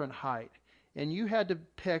of different height. And you had to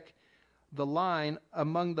pick the line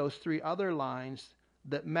among those 3 other lines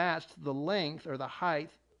that matched the length or the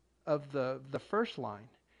height of the first line.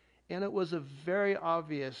 And it was a very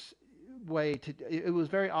obvious it was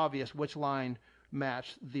very obvious which line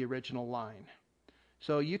matched the original line.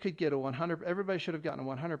 So you could get a 100, everybody should have gotten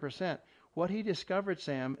a 100%. What he discovered,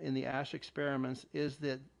 Sam, in the Asch experiments is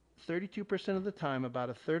that 32% of the time, about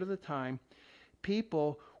a third of the time,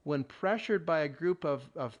 people, when pressured by a group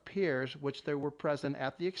of peers, which they were present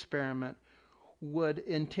at the experiment, would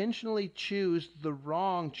intentionally choose the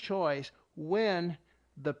wrong choice when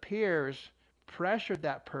the peers pressured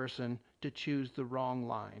that person to choose the wrong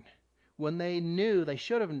line. When they knew, they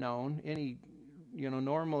should have known, any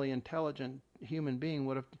normally intelligent human being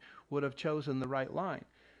would have chosen the right line.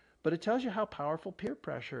 But it tells you how powerful peer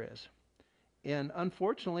pressure is. And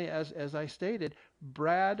unfortunately, as I stated,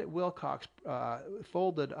 Brad Wilcox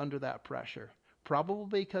folded under that pressure,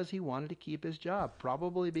 probably because he wanted to keep his job.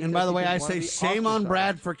 Probably because. And by the way, I say shame on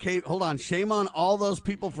Brad for hold on, shame on all those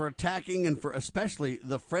people for attacking and for especially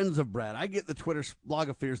the friends of Brad. I get the Twitter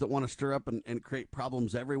blogospheres that want to stir up and create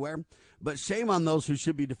problems everywhere, but shame on those who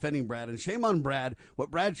should be defending Brad, and shame on Brad.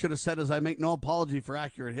 What Brad should have said is, I make no apology for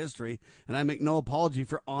accurate history, and I make no apology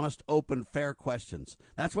for honest, open, fair questions.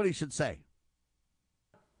 That's what he should say.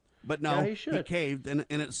 But no, yeah, he caved, and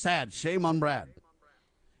it's sad. Shame on Brad.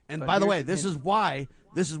 And by the way, this is why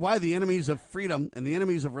the enemies of freedom and the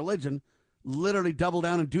enemies of religion literally double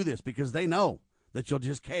down and do this, because they know that you'll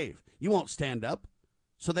just cave. You won't stand up.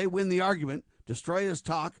 So they win the argument, destroy his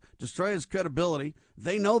talk, destroy his credibility.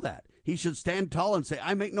 They know that. He should stand tall and say,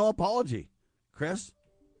 I make no apology. Chris?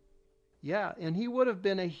 Yeah, and he would have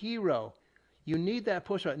been a hero. You need that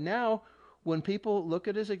push. Now, when people look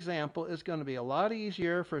at his example, it's going to be a lot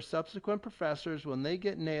easier for subsequent professors when they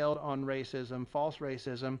get nailed on racism, false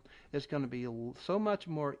racism. It's going to be so much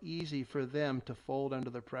more easy for them to fold under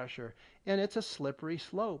the pressure. And it's a slippery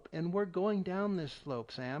slope. And we're going down this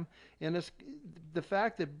slope, Sam. And it's the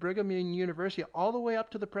fact that Brigham Young University, all the way up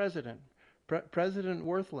to the president, President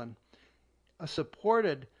Wirthlin,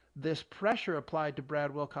 supported this pressure applied to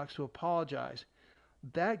Brad Wilcox to apologize.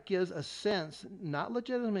 That gives a sense, not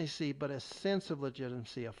legitimacy, but a sense of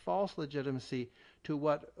legitimacy, a false legitimacy to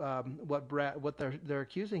what they're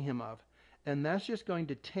accusing him of, and that's just going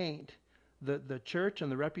to taint the church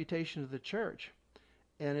and the reputation of the church,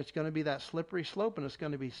 and it's going to be that slippery slope, and it's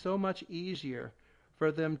going to be so much easier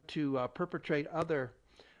for them to perpetrate other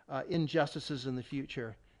injustices in the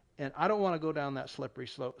future. And I don't want to go down that slippery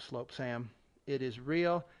slope, Sam. It is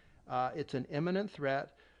real. It's an imminent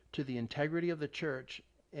threat to the integrity of the church,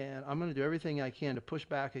 and I'm going to do everything I can to push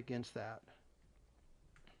back against that.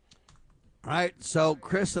 All right, so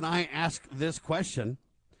Chris and I ask this question.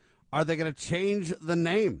 Are they going to change the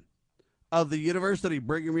name of the university,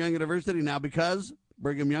 Brigham Young University, now because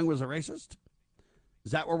Brigham Young was a racist?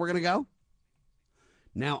 Is that where we're going to go?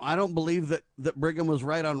 Now, I don't believe that Brigham was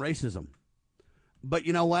right on racism. But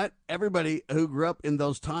you know what? Everybody who grew up in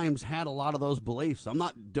those times had a lot of those beliefs. I'm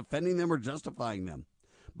not defending them or justifying them.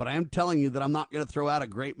 But I am telling you that I'm not going to throw out a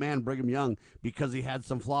great man, Brigham Young, because he had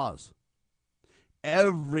some flaws.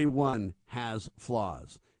 Everyone has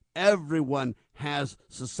flaws. Everyone has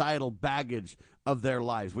societal baggage of their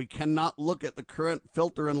lives. We cannot look at the current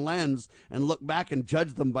filter and lens and look back and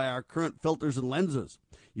judge them by our current filters and lenses.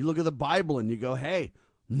 You look at the Bible and you go, hey,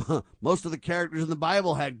 most of the characters in the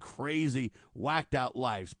Bible had crazy, whacked out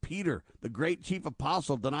lives. Peter, the great chief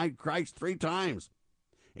apostle, denied Christ 3 times.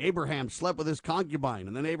 Abraham slept with his concubine,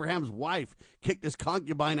 and then Abraham's wife kicked his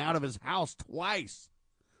concubine out of his house twice,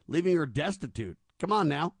 leaving her destitute. Come on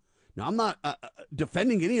now. Now, I'm not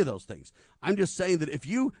defending any of those things. I'm just saying that if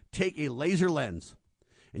you take a laser lens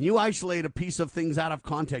and you isolate a piece of things out of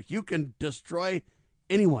context, you can destroy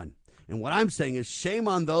anyone. And what I'm saying is shame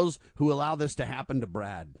on those who allow this to happen to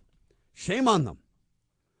Brad. Shame on them.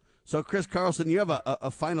 So, Chris Carlson, you have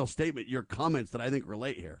a final statement, your comments that I think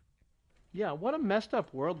relate here. Yeah, what a messed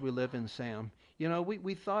up world we live in, Sam. You know,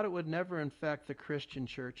 we thought it would never infect the Christian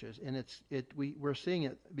churches, and we're seeing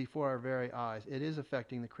it before our very eyes. It is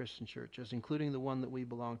affecting the Christian churches, including the one that we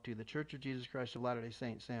belong to, the Church of Jesus Christ of Latter-day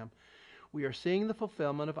Saints, Sam. We are seeing the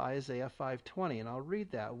fulfillment of Isaiah 5:20, and I'll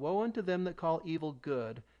read that. Woe unto them that call evil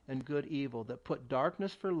good and good evil, that put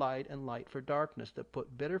darkness for light and light for darkness, that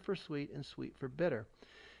put bitter for sweet and sweet for bitter.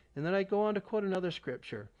 And then I go on to quote another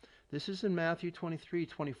scripture. This is in Matthew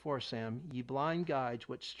 23:24, Sam. Ye blind guides,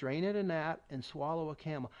 which strain at a gnat and swallow a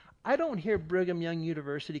camel. I don't hear Brigham Young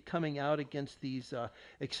University coming out against these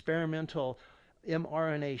experimental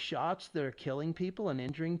mRNA shots that are killing people and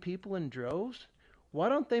injuring people in droves. Why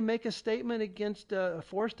don't they make a statement against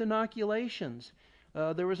forced inoculations?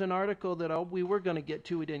 There was an article that we were going to get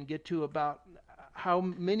to, we didn't get to, about how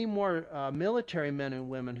many more military men and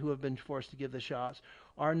women who have been forced to give the shots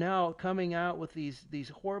are now coming out with these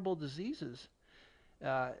horrible diseases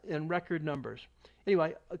in record numbers.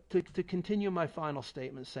 Anyway, to continue my final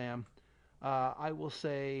statement, Sam, I will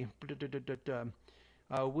say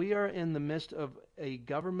we are in the midst of a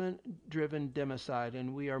government-driven democide,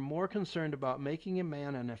 and we are more concerned about making a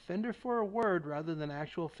man an offender for a word rather than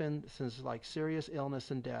actual offenses like serious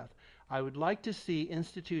illness and death. I would like to see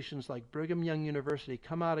institutions like Brigham Young University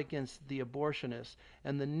come out against the abortionists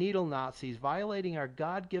and the needle Nazis violating our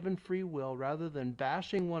God-given free will rather than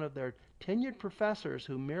bashing one of their tenured professors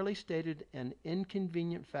who merely stated an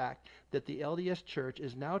inconvenient fact that the LDS Church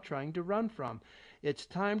is now trying to run from. It's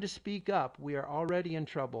time to speak up. We are already in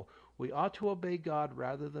trouble. We ought to obey God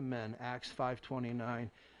rather than men. Acts 5:29.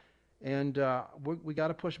 And we got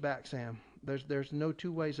to push back, Sam. There's no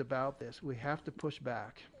two ways about this. We have to push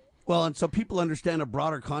back. Well, and so people understand a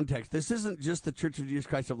broader context. This isn't just the Church of Jesus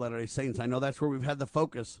Christ of Latter-day Saints. I know that's where we've had the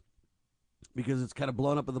focus because it's kind of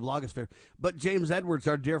blown up in the blogosphere. But James Edwards,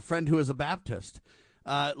 our dear friend who is a Baptist,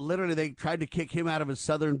 literally they tried to kick him out of his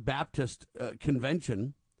Southern Baptist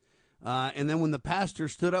convention. And then when the pastor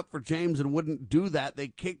stood up for James and wouldn't do that, they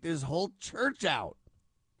kicked his whole church out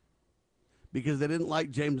because they didn't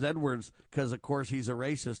like James Edwards because, of course, he's a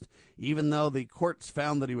racist, even though the courts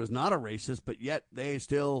found that he was not a racist, but yet they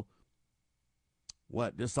still,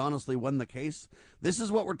 dishonestly won the case? This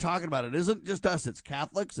is what we're talking about. It isn't just us. It's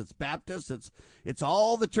Catholics, it's Baptists, it's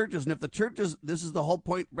all the churches. And if the churches, this is the whole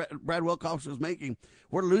point Brad Wilcox was making,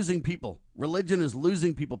 we're losing people. Religion is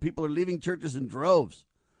losing people. People are leaving churches in droves.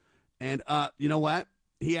 And you know what?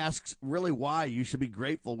 He asks really why you should be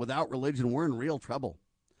grateful. Without religion, we're in real trouble.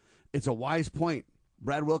 It's a wise point.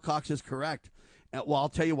 Brad Wilcox is correct. Well, I'll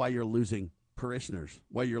tell you why you're losing parishioners,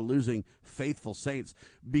 why you're losing faithful saints,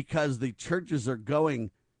 because the churches are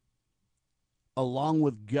going along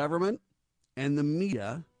with government and the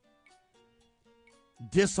media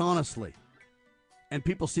dishonestly. And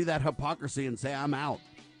people see that hypocrisy and say, I'm out.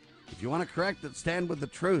 If you want to correct it, stand with the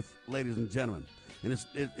truth, ladies and gentlemen. And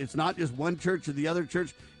it's not just one church or the other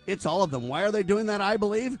church. It's all of them. Why are they doing that, I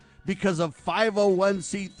believe? Because of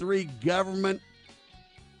 501c3 government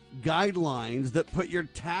guidelines that put your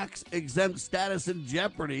tax-exempt status in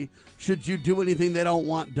jeopardy should you do anything they don't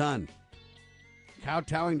want done.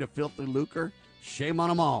 Kowtowing to filthy lucre, shame on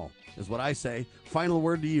them all, is what I say. Final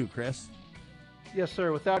word to you, Chris. Yes,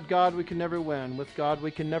 sir. Without God, we can never win. With God,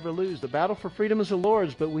 we can never lose. The battle for freedom is the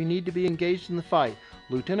Lord's, but we need to be engaged in the fight.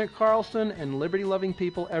 Lieutenant Carlson and liberty-loving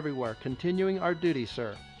people everywhere, continuing our duty,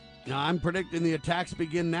 sir. Now, I'm predicting the attacks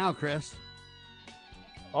begin now, Chris.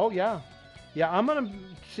 Oh, yeah. Yeah, I'm going to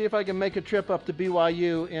see if I can make a trip up to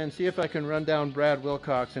BYU and see if I can run down Brad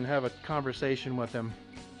Wilcox and have a conversation with him.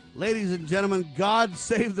 Ladies and gentlemen, God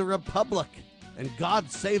save the Republic and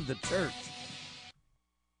God save the church.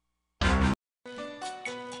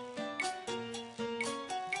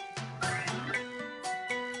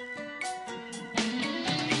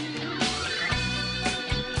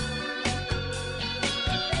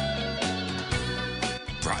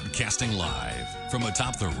 Broadcasting live from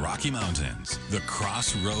atop the Rocky Mountains, the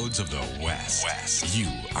crossroads of the West. You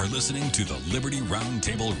are listening to the Liberty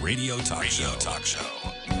Roundtable Radio Talk Show.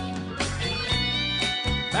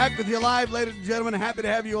 Back with you live, ladies and gentlemen. Happy to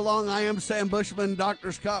have you along. I am Sam Bushman,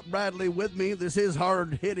 Dr. Scott Bradley with me. This is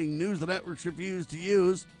hard-hitting news the networks refuse to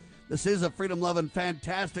use. This is a freedom-loving,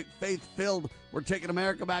 fantastic, faith-filled, we're taking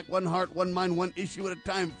America back, one heart, one mind, one issue at a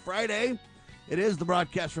time Friday. It is the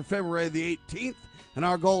broadcast for February the 18th, and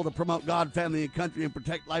our goal to promote God, family, and country and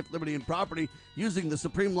protect life, liberty, and property using the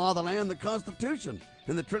supreme law of the land, the Constitution,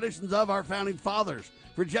 and the traditions of our founding fathers,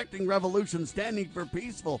 rejecting revolution, standing for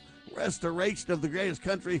peaceful restoration of the greatest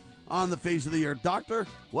country on the face of the earth. Doctor,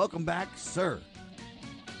 welcome back, sir.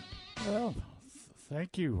 Well,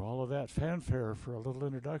 thank you. All of that fanfare for a little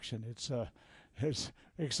introduction. It's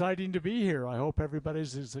exciting to be here. I hope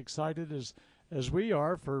everybody's as excited as we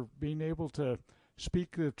are for being able to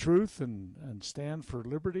speak the truth and stand for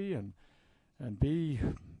liberty and be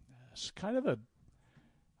kind of a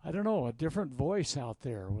different voice out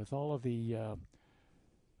there with all of the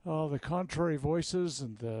contrary voices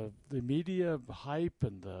and the media hype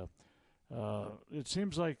and it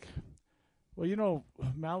seems like, well,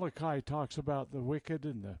 Malachi talks about the wicked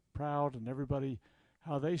and the proud and everybody,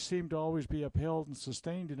 how they seem to always be upheld and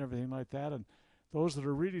sustained and everything like that, and those that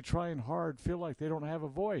are really trying hard feel like they don't have a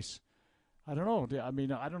voice. I don't know. I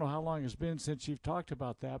mean, I don't know how long it's been since you've talked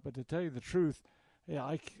about that, but to tell you the truth,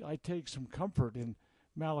 I take some comfort in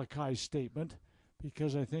Malachi's statement,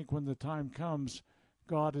 because I think when the time comes,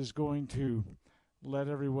 God is going to let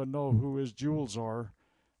everyone know who his jewels are,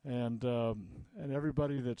 and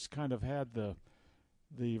everybody that's kind of had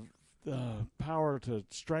the power to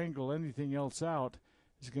strangle anything else out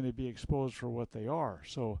is going to be exposed for what they are.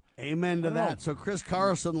 So, amen to that. So Chris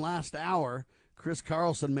Carlson last hour, Chris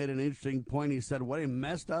Carlson made an interesting point. He said, what a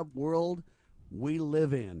messed up world we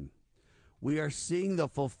live in. We are seeing the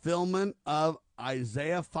fulfillment of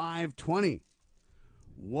Isaiah 5:20.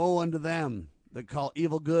 Woe unto them that call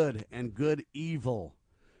evil good and good evil,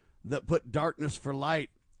 that put darkness for light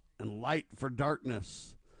and light for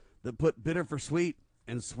darkness, that put bitter for sweet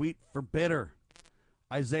and sweet for bitter.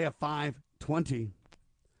 Isaiah 5:20,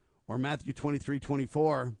 or Matthew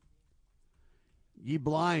 23:24. Ye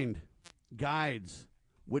blind guides,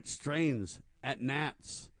 which strains at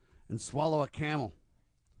gnats and swallow a camel.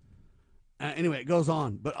 Anyway, it goes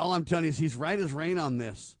on. But all I'm telling you is he's right as rain on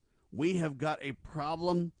this. We have got a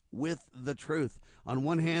problem with the truth. On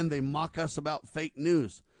one hand, they mock us about fake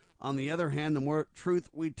news. On the other hand, the more truth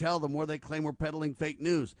we tell, the more they claim we're peddling fake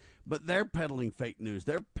news. But they're peddling fake news.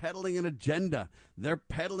 They're peddling an agenda. They're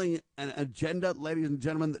peddling an agenda, ladies and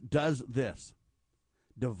gentlemen, that does this.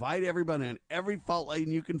 Divide everybody in every fault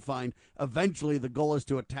lane you can find. Eventually, the goal is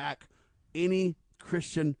to attack any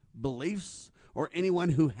Christian beliefs or anyone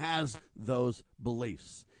who has those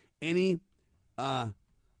beliefs. Any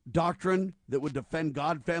doctrine that would defend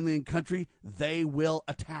God, family, and country, they will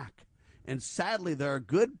attack. And sadly, there are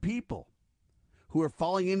good people who are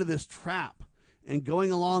falling into this trap and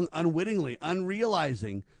going along unwittingly,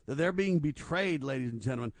 unrealizing that they're being betrayed, ladies and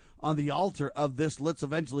gentlemen, on the altar of this let's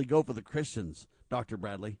eventually go for the Christians. Dr.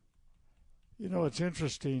 Bradley. It's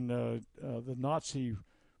interesting. The Nazi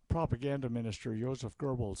propaganda minister, Joseph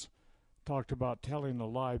Goebbels, talked about telling a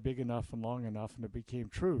lie big enough and long enough, and it became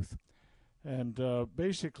truth. And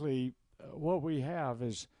basically, what we have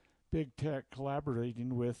is big tech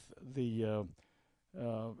collaborating with the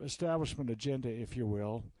establishment agenda, if you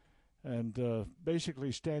will, and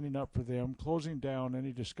basically standing up for them, closing down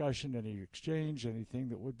any discussion, any exchange, anything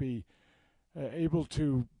that would be able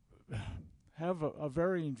to have a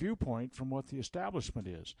varying viewpoint from what the establishment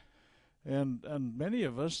is. And many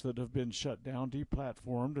of us that have been shut down,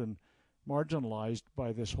 deplatformed, and marginalized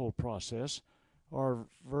by this whole process are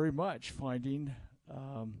very much finding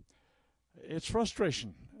it's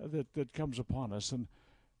frustration that comes upon us. And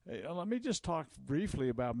let me just talk briefly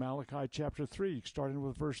about Malachi chapter 3, starting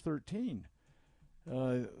with verse 13.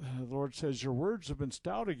 The Lord says, your words have been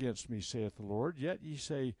stout against me, saith the Lord, yet ye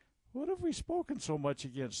say, what have we spoken so much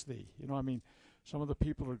against thee? Some of the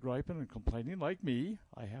people are griping and complaining, like me,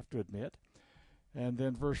 I have to admit. And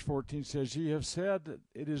then verse 14 says, ye have said that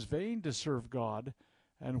it is vain to serve God,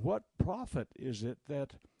 and what profit is it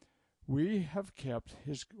that we have kept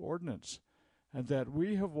his ordinance, and that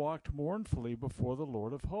we have walked mournfully before the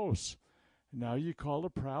Lord of hosts? Now ye call the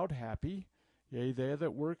proud happy, yea, they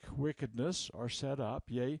that work wickedness are set up,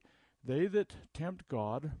 yea, they that tempt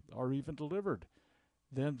God are even delivered.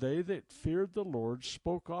 Then they that feared the Lord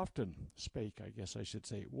spake, I guess I should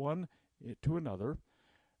say, one to another,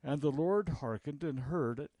 and the Lord hearkened and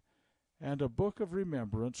heard it, and a book of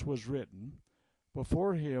remembrance was written,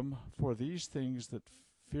 before him for these things that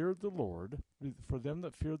feared the Lord, for them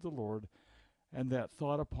that feared the Lord, and that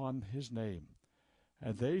thought upon his name.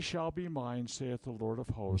 And they shall be mine, saith the Lord of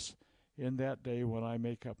hosts, in that day when I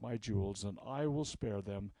make up my jewels, and I will spare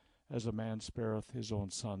them, as a man spareth his own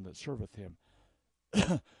son that serveth him.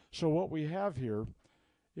 So what we have here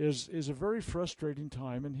is a very frustrating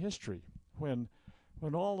time in history, when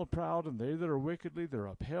all the proud and they that are wickedly, they're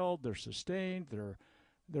upheld, they're sustained,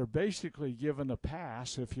 they're basically given a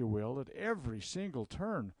pass, if you will, at every single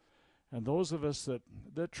turn. And those of us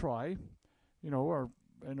that try, are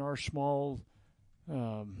in our small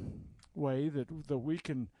way that we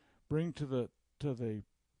can bring to the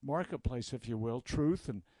marketplace, if you will, truth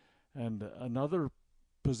and another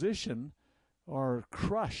position, are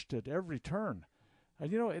crushed at every turn.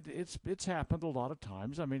 And it's happened a lot of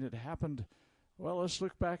times. I mean, it happened. Well, let's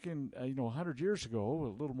look back in 100 years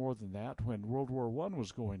ago, a little more than that, when World War I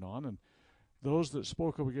was going on, and those that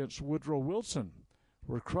spoke up against Woodrow Wilson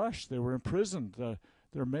were crushed. They were imprisoned.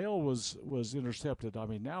 Their mail was intercepted. I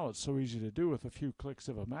mean, now it's so easy to do with a few clicks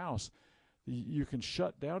of a mouse. You can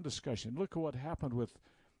shut down discussion. Look at what happened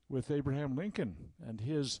with Abraham Lincoln and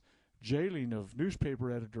his jailing of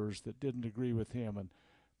newspaper editors that didn't agree with him, and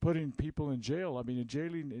putting people in jail. I mean,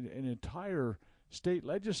 jailing an entire state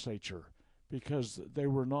legislature because they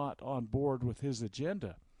were not on board with his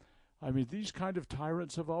agenda. I mean, these kind of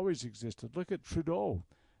tyrants have always existed. Look at Trudeau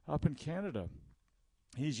up in Canada.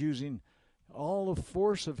 He's using all the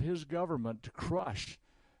force of his government to crush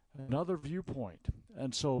another viewpoint.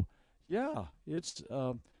 And so, yeah, it's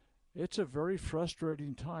a very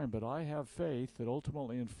frustrating time, but I have faith that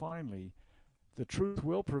ultimately and finally the truth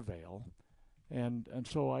will prevail. And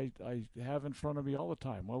so I have in front of me all the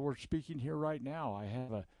time. While we're speaking here right now, I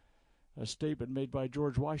have a statement made by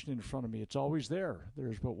George Washington in front of me. It's always there.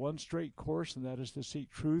 There's but one straight course, and that is to seek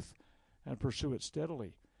truth and pursue it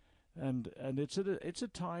steadily. And it's a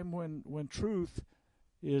time when truth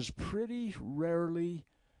is pretty rarely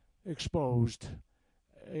exposed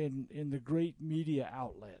in the great media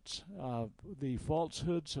outlets. The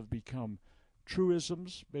falsehoods have become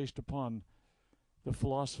truisms based upon the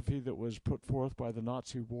philosophy that was put forth by the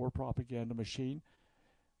Nazi war propaganda machine.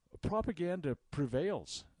 Propaganda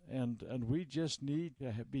prevails, and we just need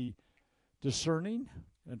to be discerning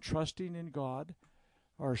and trusting in God.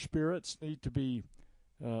 Our spirits need to be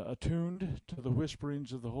attuned to the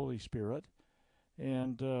whisperings of the Holy Spirit,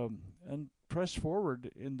 and press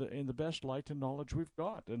forward in the best light and knowledge we've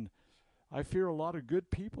got. And I fear a lot of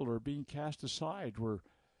good people are being cast aside.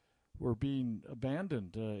 We're being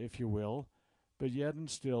abandoned, if you will. But yet and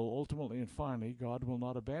still, ultimately and finally, God will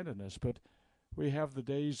not abandon us. But we have the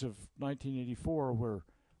days of 1984 where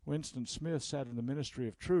Winston Smith sat in the ministry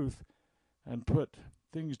of truth and put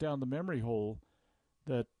things down the memory hole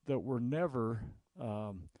that were never,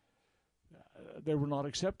 they were not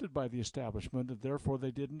accepted by the establishment, and therefore they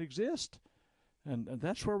didn't exist. And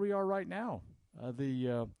that's where we are right now.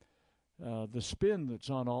 The spin that's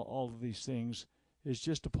on all of these things is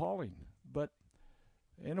just appalling. But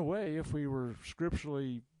in a way, if we were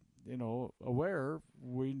scripturally, aware,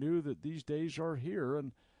 we knew that these days are here.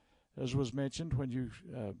 And as was mentioned when you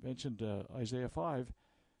mentioned Isaiah 5,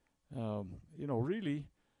 really,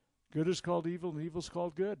 good is called evil and evil is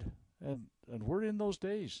called good. And we're in those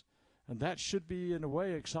days. And that should be, in a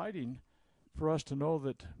way, exciting for us to know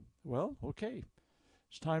that, well, okay,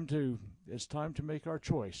 it's time to make our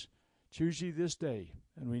choice. Choose ye this day.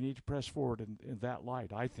 And we need to press forward in that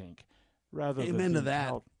light, I think. Rather Amen to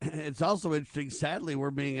that. It's also interesting. Sadly,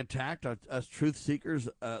 we're being attacked as truth seekers,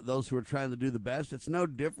 those who are trying to do the best. It's no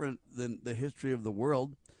different than the history of the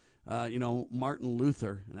world. Martin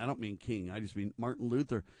Luther, and I don't mean King, I just mean Martin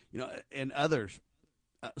Luther, and others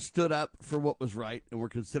stood up for what was right and were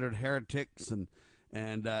considered heretics and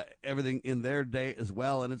everything in their day as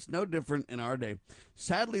well. And it's no different in our day.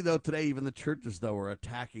 Sadly, though, today even the churches, though, are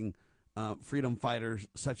attacking freedom fighters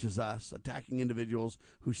such as us, attacking individuals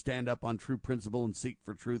who stand up on true principle and seek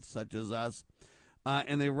for truth such as us.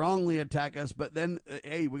 And they wrongly attack us. But then,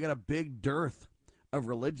 hey, we got a big dearth of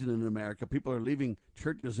religion in America. People are leaving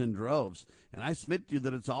churches in droves. And I submit to you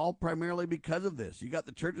that it's all primarily because of this. You got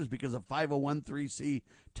the churches because of 501(c)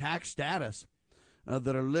 tax status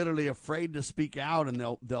that are literally afraid to speak out, and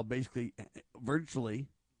they'll basically virtually,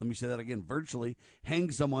 let me say that again, virtually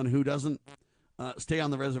hang someone who doesn't stay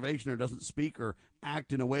on the reservation or doesn't speak or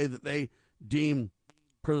act in a way that they deem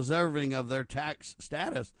preserving of their tax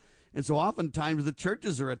status. And so oftentimes the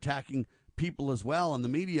churches are attacking people as well, and the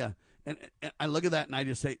media. And I look at that and I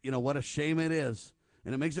just say, what a shame it is.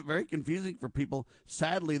 And it makes it very confusing for people.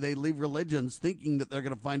 Sadly, they leave religions thinking that they're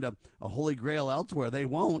going to find a holy grail elsewhere. They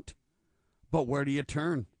won't. But where do you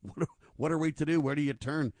turn? What are we to do? Where do you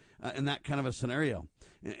turn in that kind of a scenario?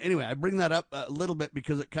 Anyway, I bring that up a little bit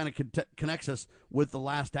because it kind of connects us with the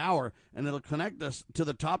last hour, and it'll connect us to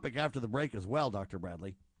the topic after the break as well, Dr.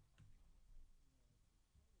 Bradley.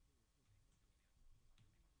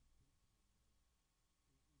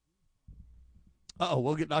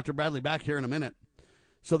 We'll get Dr. Bradley back here in a minute.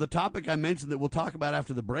 So the topic I mentioned that we'll talk about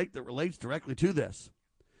after the break that relates directly to this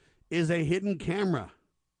is a hidden camera,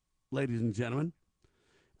 ladies and gentlemen.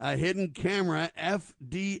 A hidden camera,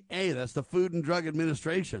 FDA, that's the Food and Drug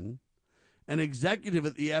Administration, an executive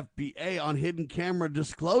at the FDA on hidden camera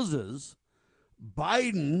discloses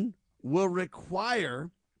Biden will require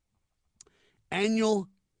annual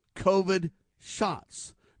COVID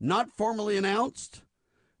shots. Not formally announced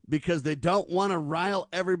because they don't want to rile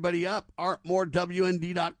everybody up.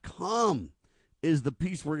 ArtMoreWND.com is the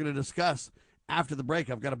piece we're going to discuss after the break.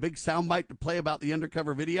 I've got a big soundbite to play about the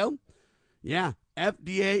undercover video. Yeah,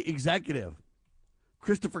 FDA executive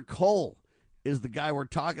Christopher Cole is the guy we're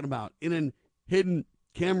talking about in a hidden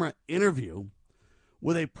camera interview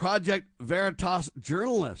with a Project Veritas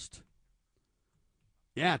journalist.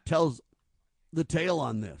 Yeah, tells the tale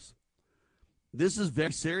on this. This is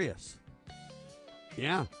very serious.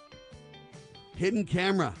 Yeah. Hidden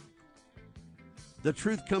camera. The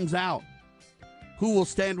truth comes out. Who will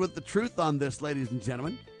stand with the truth on this, ladies and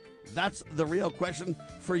gentlemen? That's the real question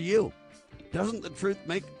for you. Doesn't the truth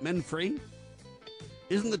make men free?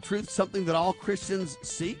 Isn't the truth something that all Christians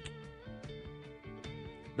seek?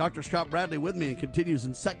 Dr. Scott Bradley with me and continues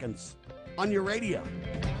in seconds on your radio.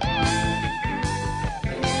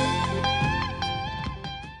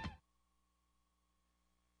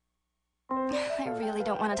 I really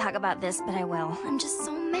don't want to talk about this, but I will. I'm just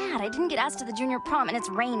so mad. I didn't get asked to the junior prom and it's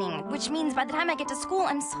raining, which means by the time I get to school,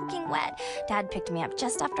 I'm soaking wet. Dad picked me up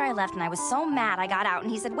just after I left and I was so mad I got out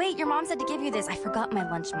and he said, wait, your mom said to give you this. I forgot my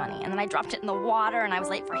lunch money and then I dropped it in the water and I was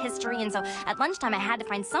late for history, and so at lunchtime I had to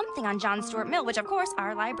find something on John Stuart Mill, which of course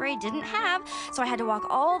our library didn't have. So I had to walk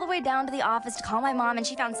all the way down to the office to call my mom, and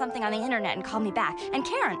she found something on the internet and called me back. And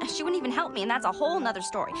Karen, she wouldn't even help me, and that's a whole nother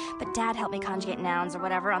story. But Dad helped me conjugate nouns or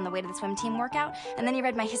whatever on the way to the swim team workout, and then he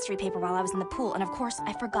read my history paper while I was in the pool, and of course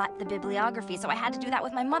I forgot the bibliography, so I had to do that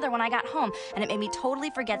with my mother when I got home, and it made me totally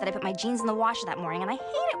forget that I put my jeans in the washer that morning, and I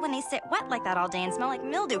hate it when they sit wet like that all day and smell like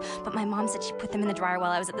mildew, but my mom said she put them in the dryer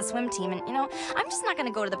while I was at the swim team, and you know, I'm just not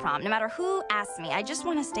gonna go to the prom, no matter who asks me. I just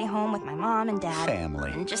want to stay home with my mom and Dad.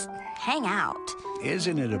 Family. And just hang out.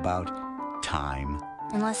 Isn't it about time?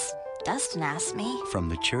 Unless Dustin asks me. From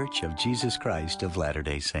the Church of Jesus Christ of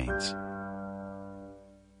Latter-day Saints.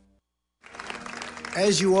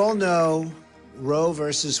 As you all know, Roe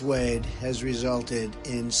versus Wade has resulted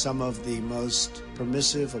in some of the most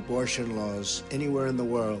permissive abortion laws anywhere in the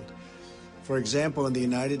world. For example, in the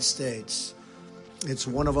United States, it's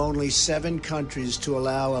one of only 7 countries to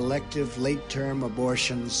allow elective late-term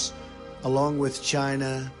abortions, along with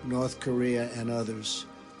China, North Korea, and others.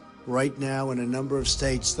 Right now, in a number of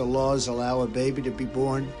states, the laws allow a baby to be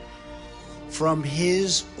born from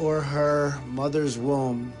his or her mother's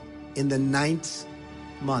womb in the 9th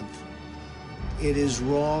month. It is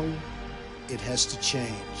wrong. It has to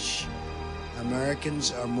change.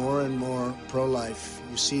 Americans are more and more pro-life.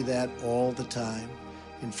 You see that all the time.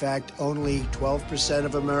 In fact, only 12%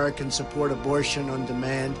 of Americans support abortion on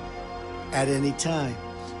demand at any time.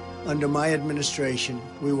 Under my administration,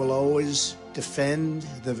 we will always defend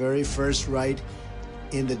the very first right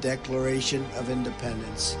in the Declaration of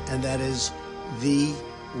Independence, and that is the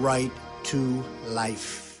right to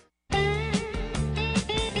life.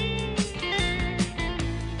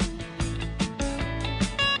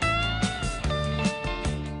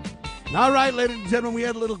 All right, ladies and gentlemen, we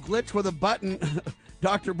had a little glitch with a button.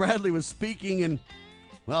 Dr. Bradley was speaking and,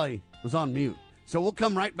 well, he was on mute. So we'll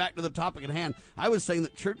come right back to the topic at hand. I was saying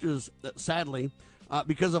that churches, sadly,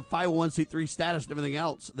 because of 501c3 status and everything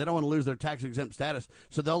else, they don't want to lose their tax-exempt status,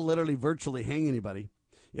 so they'll literally virtually hang anybody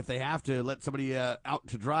if they have to let somebody out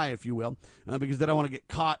to dry, if you will, because they don't want to get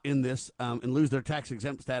caught in this and lose their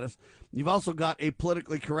tax-exempt status. You've also got a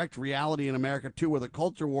politically correct reality in America, too, where the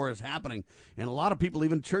culture war is happening. And a lot of people,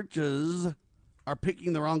 even churches, are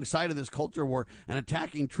picking the wrong side of this culture war and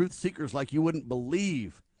attacking truth seekers like you wouldn't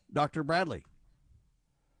believe. Dr. Bradley.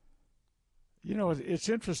 You know, it's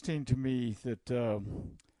interesting to me that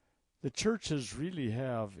the churches really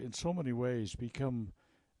have, in so many ways, become,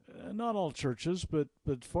 not all churches, but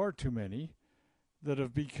far too many, that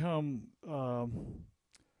have become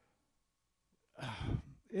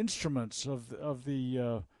instruments of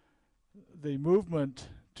the movement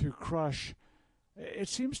to crush. It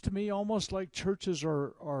seems to me almost like churches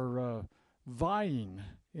are vying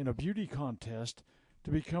in a beauty contest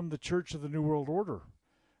to become the church of the New World Order,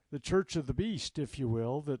 the church of the beast, if you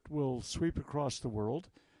will, that will sweep across the world.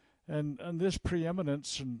 And this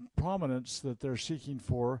preeminence and prominence that they're seeking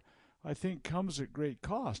for, I think, comes at great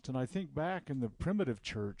cost. And I think back in the primitive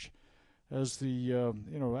church, as the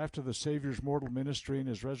after the Savior's mortal ministry and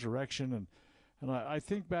his resurrection, and I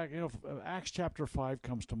think back, Acts chapter 5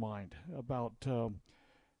 comes to mind about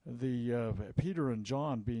the Peter and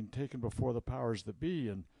John being taken before the powers that be,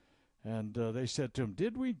 and they said to him,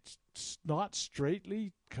 "Did we not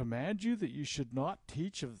straitly command you that you should not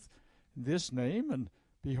teach of this name? And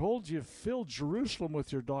behold, you have filled Jerusalem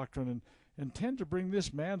with your doctrine, and intend to bring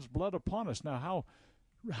this man's blood upon us." Now,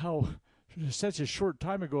 how such a short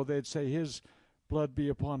time ago they'd say, "His blood be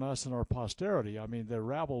upon us and our posterity." I mean, the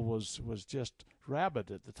rabble was just rabid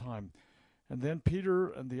at the time. And then Peter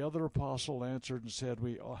and the other apostle answered and said,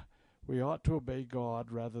 we ought to obey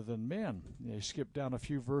God rather than men. They skipped down a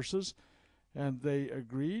few verses, and they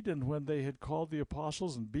agreed, and when they had called the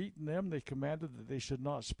apostles and beaten them, they commanded that they should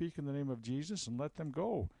not speak in the name of Jesus, and let them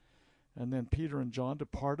go. And then Peter and John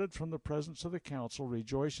departed from the presence of the council,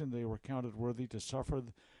 rejoicing they were counted worthy to suffer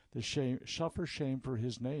shame for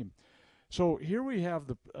his name. So here we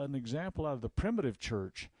have an example out of the primitive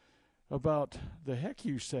church about the heck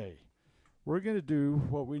you say. We're going to do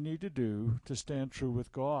what we need to do to stand true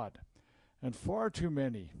with God. And far too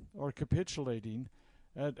many are capitulating.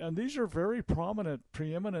 And these are very prominent,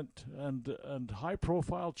 preeminent, and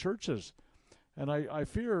high-profile churches. And I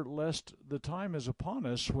fear lest the time is upon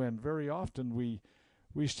us when very often we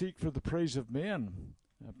seek for the praise of men,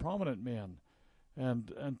 prominent men,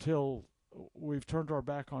 and until we've turned our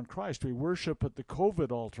back on Christ. We worship at the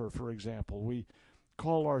COVID altar, for example. We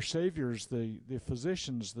call our saviors the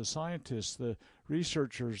physicians, the scientists, the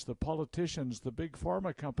researchers, the politicians, the big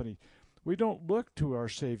pharma company. We don't look to our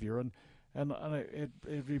Savior, and it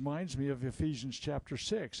reminds me of Ephesians chapter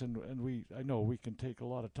 6, and I know we can take a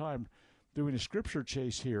lot of time doing a scripture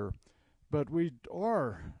chase here, but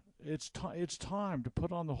it's time to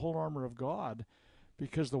put on the whole armor of God,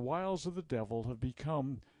 because the wiles of the devil have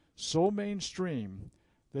become so mainstream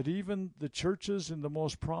that even the churches in the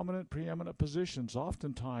most prominent, preeminent positions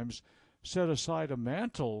oftentimes set aside a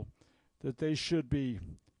mantle that they should be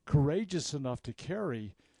courageous enough to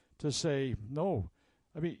carry, to say, no.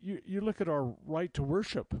 I mean, you look at our right to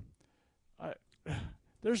worship.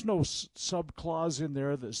 There's no subclause in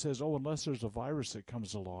there that says, oh, unless there's a virus that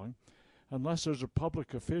comes along, unless there's a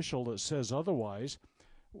public official that says otherwise.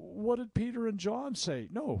 What did Peter and John say?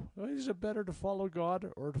 No, is it better to follow God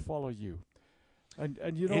or to follow you? And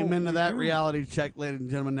amen to that reality check, ladies and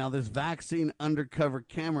gentlemen. Now, this vaccine undercover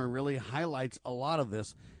camera really highlights a lot of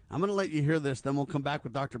this. I'm going to let you hear this, then we'll come back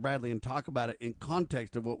with Dr. Bradley and talk about it in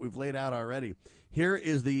context of what we've laid out already. Here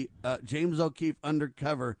is the James O'Keefe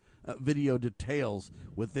undercover video details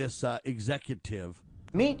with this executive.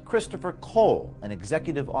 Meet Christopher Cole, an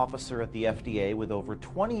executive officer at the FDA with over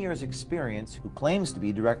 20 years' experience who claims to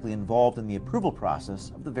be directly involved in the approval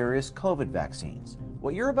process of the various COVID vaccines.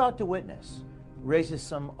 What you're about to witness raises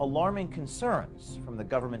some alarming concerns, from the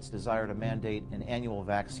government's desire to mandate an annual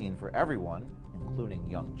vaccine for everyone, including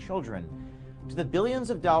young children, to the billions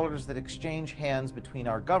of dollars that exchange hands between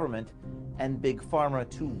our government and Big Pharma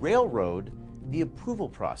to railroad the approval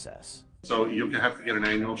process. So you'll have to get an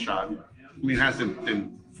annual shot. I mean, it hasn't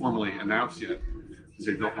been formally announced yet, because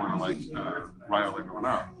they don't want to rile everyone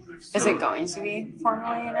up. So, is it going to be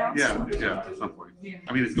formally announced? Yeah, at some point.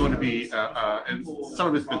 I mean, it's going to be, and some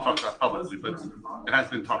of it's been talked about publicly, but it has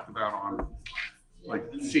been talked about on like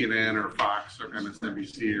CNN or Fox or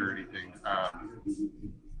MSNBC or anything.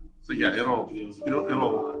 So yeah,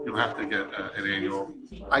 you'll have to get an annual.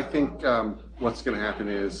 I think what's going to happen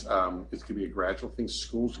is it's going to be a gradual thing.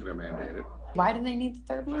 School's going to mandate it. Why do they need the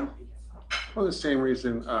third one? Well, the same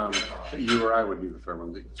reason you or I would need the third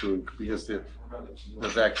one, because the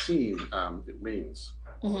vaccine, it wanes.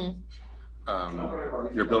 Mm-hmm.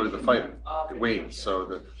 Your ability to fight it wanes. So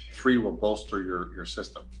the 3 will bolster your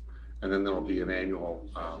system. And then there will be an annual,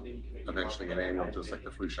 eventually an annual, just like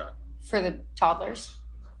the flu shot. For the toddlers?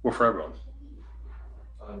 Well, for everyone.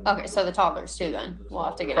 Okay, so the toddlers too then. We'll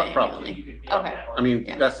have to get it annually. Okay. I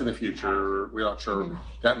mean, that's in the future. We're not sure. Mm-hmm.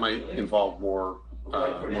 That might involve more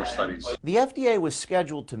studies. The FDA was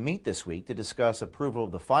scheduled to meet this week to discuss approval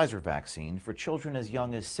of the Pfizer vaccine for children as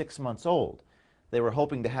young as 6 months old. They were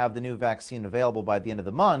hoping to have the new vaccine available by the end of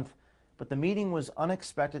the month, but the meeting was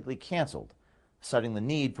unexpectedly canceled, citing the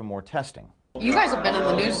need for more testing. You guys have been in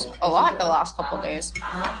the news a lot the last couple of days.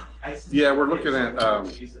 Yeah, we're looking at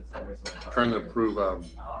trying to approve.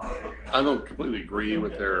 I don't completely agree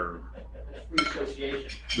with the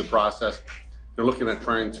process, they're looking at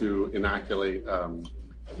trying to inoculate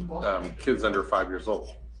kids under 5 years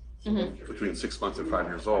old, between 6 months and 5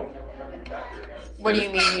 years old. What do you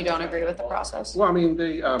mean you don't agree with the process? Well, I mean,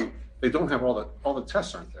 they don't have all the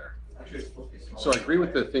tests aren't there. So I agree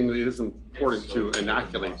with the thing that it is important to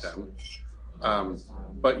inoculate them,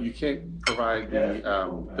 but you can't provide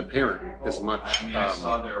the parent as much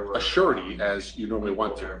a surety as you normally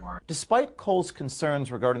want to. Despite Cole's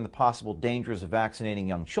concerns regarding the possible dangers of vaccinating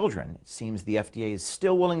young children, it seems the FDA is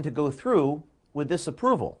still willing to go through with this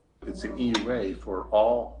approval. It's an EUA for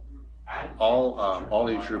all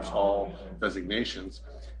age groups, all designations,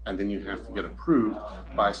 and then you have to get approved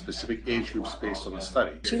by specific age groups based on the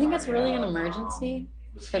study. Do you think it's really an emergency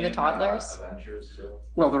for the toddlers?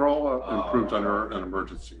 Well, they're all approved under an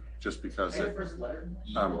emergency, just because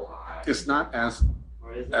it's not as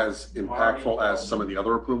impactful as some of the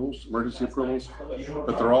other approvals, emergency approvals,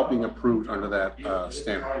 but they're all being approved under that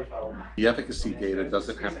standard. The efficacy data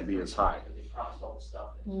doesn't have to be as high.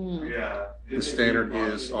 The standard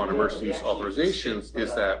is on emergency use authorizations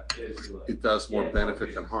is that it does more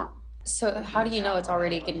benefit than harm. So how do you know it's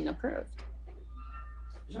already getting approved?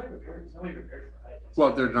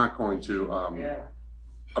 Well, they're not going to,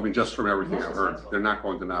 I mean, just from everything I've heard, they're not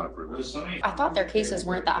going to not approve it. I thought their cases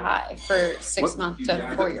weren't that high for 6 month to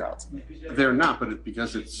 4-year-olds. They're not, but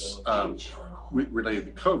because it's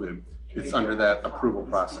related to COVID, it's under that approval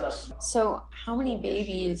process. So how many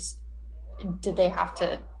babies did they have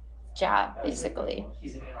to jab, basically,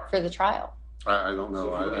 for the trial? I don't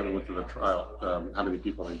know. I haven't looked at the trial, how many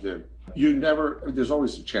people they did. There's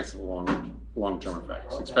always a chance of long-term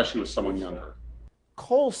effects, especially with someone younger.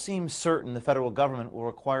 Cole seems certain the federal government will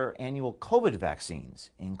require annual COVID vaccines,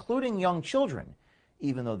 including young children,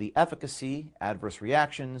 even though the efficacy, adverse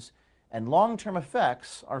reactions, and long-term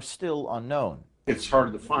effects are still unknown. It's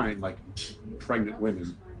hard to find, like, pregnant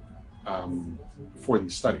women for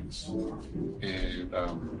these studies, and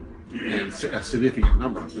a significant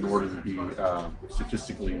number in order to be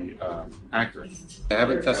statistically accurate. They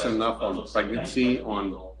haven't tested enough on pregnancy,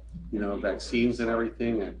 on vaccines and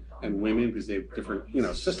everything, and women, because they have different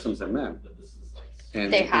systems than men.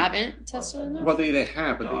 And they haven't tested enough? Well, they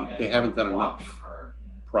have, but they haven't done enough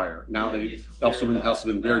prior. Now they've also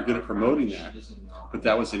been very good at promoting that, but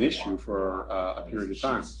that was an issue for a period of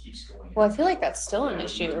time. Well, I feel like that's still an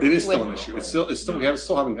issue. It is still an issue. It's still we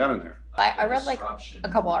still haven't gotten there. I read like a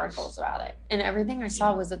couple articles about it, and everything I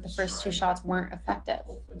saw was that the first 2 shots weren't effective.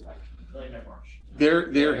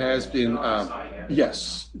 There has been,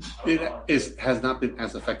 yes, it has not been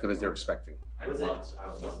as effective as they're expecting.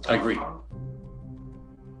 I agree.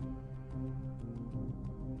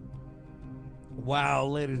 Wow,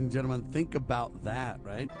 ladies and gentlemen, think about that,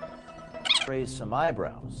 right? Raise some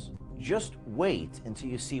eyebrows. Just wait until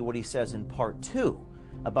you see what he says in part 2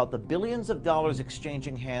 about the billions of dollars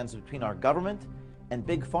exchanging hands between our government and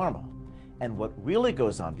Big Pharma, and what really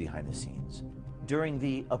goes on behind the scenes during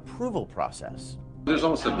the approval process. There's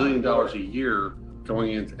almost $1 billion a year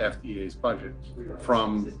going into FDA's budget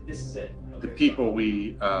from the people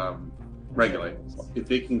we regulate. If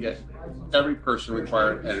they can get every person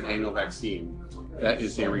required at an annual vaccine, that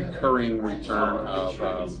is a recurring return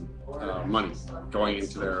of money going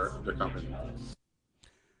into their company.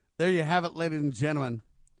 There you have it, ladies and gentlemen.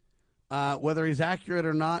 Whether he's accurate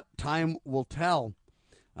or not, time will tell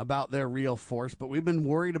about their real force, but we've been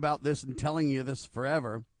worried about this and telling you this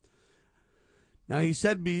forever. Now, he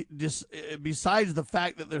said besides the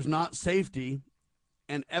fact that there's not safety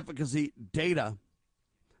and efficacy data,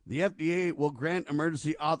 the FDA will grant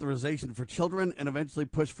emergency authorization for children and eventually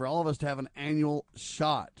push for all of us to have an annual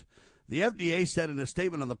shot. The FDA said in a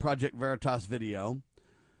statement on the Project Veritas video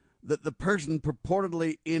that the person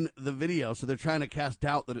purportedly in the video, so they're trying to cast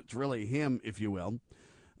doubt that it's really him, if you will,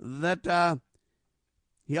 that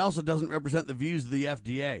he also doesn't represent the views of the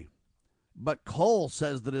FDA. But Cole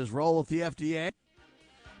says that his role with the FDA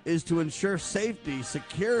is to ensure safety,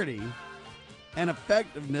 security, and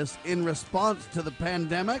effectiveness in response to the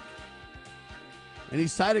pandemic. And he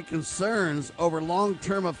cited concerns over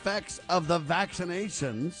long-term effects of the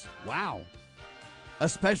vaccinations. Wow.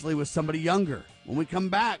 Especially with somebody younger. When we come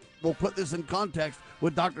back, we'll put this in context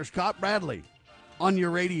with Dr. Scott Bradley on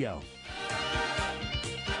your radio.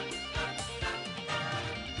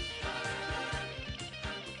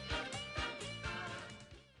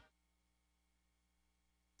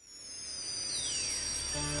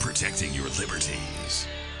 Protecting your liberties.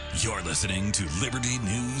 You're listening to Liberty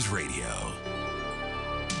News Radio.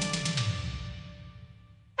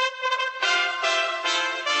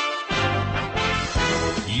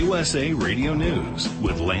 You USA Radio News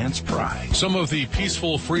with Lance Pry. Some of the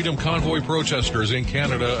peaceful Freedom Convoy protesters in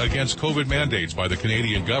Canada against COVID mandates by the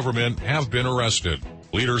Canadian government have been arrested.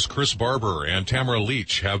 Leaders Chris Barber and Tamara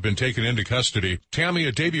Leach have been taken into custody. Tammy,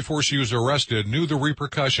 a day before she was arrested, knew the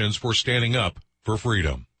repercussions for standing up for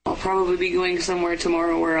freedom. I'll probably be going somewhere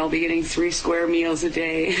tomorrow where I'll be getting 3 square meals a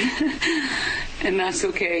day, and that's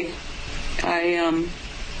okay. I'm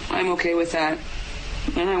okay with that,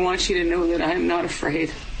 and I want you to know that I'm not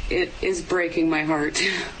afraid. It is breaking my heart.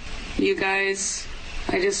 You guys,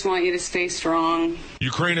 I just want you to stay strong.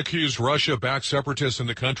 Ukraine accused Russia-backed separatists in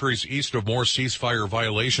the countries east of more ceasefire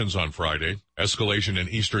violations on Friday. Escalation in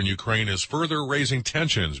eastern Ukraine is further raising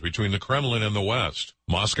tensions between the Kremlin and the West.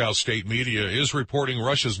 Moscow state media is reporting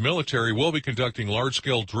Russia's military will be conducting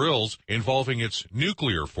large-scale drills involving its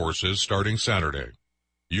nuclear forces starting Saturday.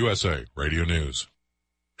 USA Radio News.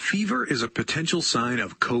 Fever is a potential sign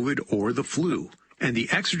of COVID or the flu, and the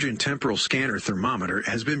Exergen temporal scanner thermometer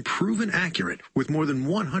has been proven accurate with more than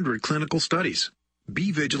 100 clinical studies.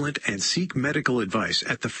 Be vigilant and seek medical advice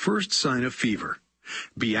at the first sign of fever.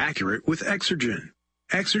 Be accurate with Exergen.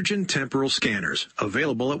 Exergen temporal scanners,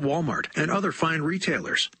 available at Walmart and other fine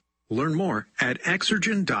retailers. Learn more at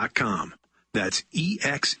Exergen.com. That's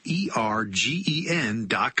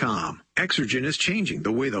EXERGEN.com. Exergen is changing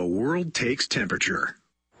the way the world takes temperature.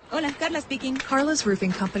 Hola, Carla speaking. Carla's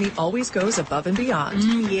roofing company always goes above and beyond.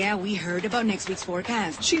 Yeah, we heard about next week's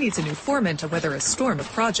forecast. She needs a new foreman to weather a storm of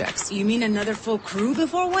projects. You mean another full crew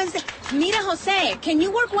before Wednesday? Mira, Jose, can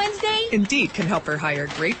you work Wednesday? Indeed can help her hire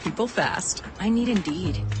great people fast. I need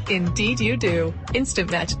Indeed. Indeed you do.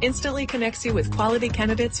 Instant Match instantly connects you with quality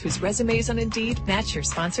candidates whose resumes on Indeed match your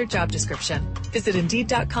sponsored job description. Visit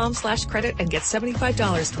Indeed.com/credit and get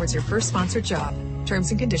 $75 towards your first sponsored job.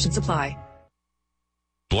 Terms and conditions apply.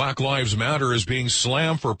 Black Lives Matter is being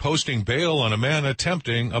slammed for posting bail on a man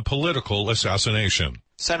attempting a political assassination.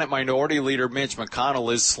 Senate Minority Leader Mitch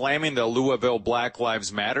McConnell is slamming the Louisville Black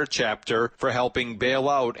Lives Matter chapter for helping bail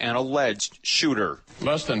out an alleged shooter.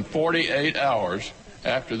 Less than 48 hours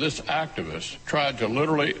after this activist tried to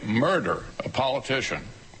literally murder a politician,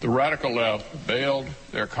 the radical left bailed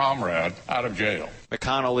their comrade out of jail.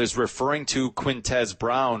 McConnell is referring to Quintez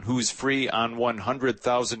Brown, who's free on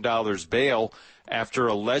 $100,000 bail after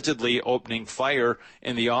allegedly opening fire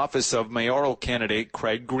in the office of mayoral candidate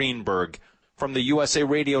Craig Greenberg. From the USA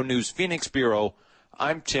Radio News Phoenix Bureau,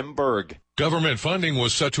 I'm Tim Berg. Government funding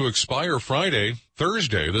was set to expire Friday.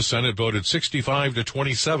 Thursday, the Senate voted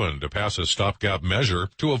 65-27 to pass a stopgap measure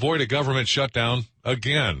to avoid a government shutdown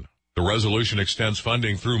again. The resolution extends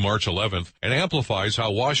funding through March 11th and amplifies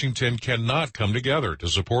how Washington cannot come together to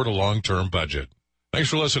support a long-term budget. Thanks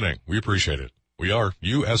for listening. We appreciate it. We are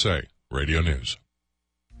USA Radio News.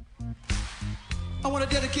 I want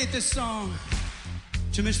to dedicate this song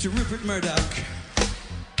to Mr. Rupert Murdoch.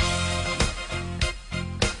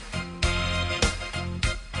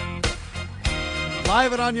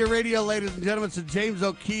 Live and on your radio, ladies and gentlemen, so James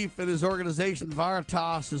O'Keefe and his organization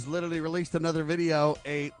Veritas has literally released another video,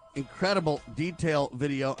 a incredible detail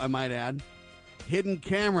video, I might add. Hidden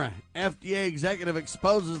camera. FDA executive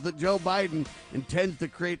exposes that Joe Biden intends to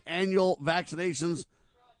create annual vaccinations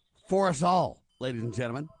for us all, ladies and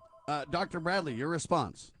gentlemen. Dr. Bradley, your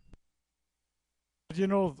response. You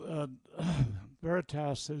know,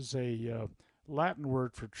 Veritas is a Latin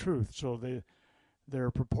word for truth, so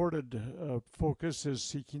their purported focus is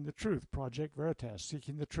seeking the truth. Project Veritas,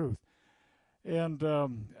 seeking the truth. And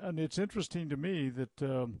it's interesting to me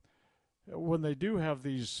that when they do have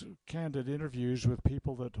these candid interviews with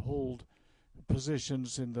people that hold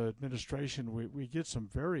positions in the administration, we get some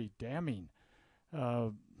very damning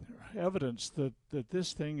evidence that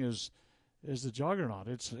this thing is a juggernaut.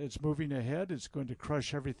 It's moving ahead. It's going to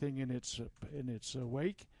crush everything in its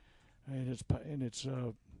wake, and it's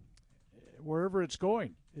wherever it's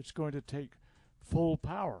going to take full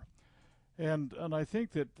power. And I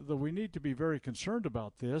think that we need to be very concerned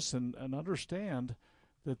about this and understand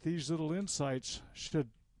that these little insights should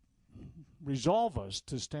resolve us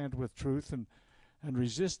to stand with truth and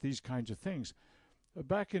resist these kinds of things.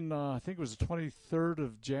 Back in, I think it was the 23rd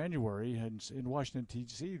of January in Washington,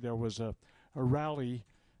 D.C., there was a rally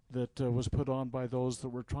that was put on by those that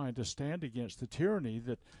were trying to stand against the tyranny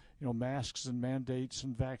that, masks and mandates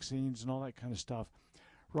and vaccines and all that kind of stuff.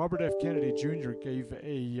 Robert F. Kennedy Jr. gave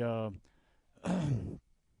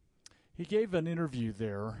he gave an interview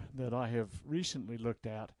there that I have recently looked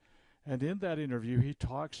at, and in that interview he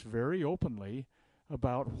talks very openly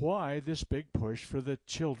about why this big push for the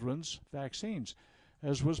children's vaccines.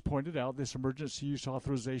 As was pointed out, this emergency use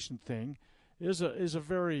authorization thing is a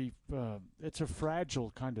very it's a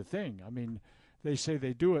fragile kind of thing. I mean, they say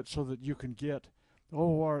they do it so that you can get,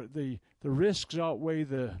 the risks outweigh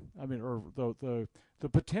the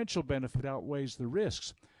potential benefit outweighs the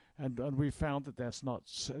risks. And we found that that's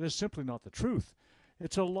simply not the truth.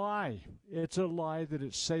 It's a lie. It's a lie that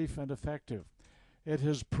it's safe and effective. It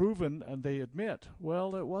has proven, and they admit,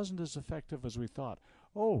 well, it wasn't as effective as we thought.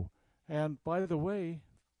 Oh, and by the way,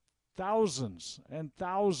 thousands and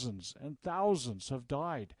thousands and thousands have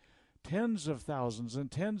died. Tens of thousands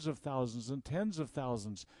and tens of thousands and tens of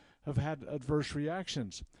thousands have had adverse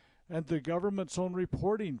reactions. And the government's own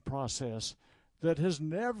reporting process that has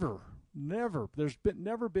never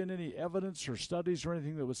been any evidence or studies or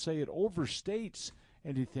anything that would say it overstates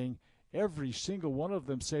anything. Every single one of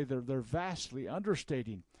them say they're vastly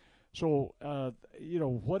understating. So,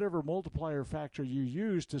 whatever multiplier factor you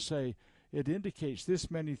use to say it indicates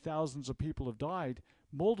this many thousands of people have died,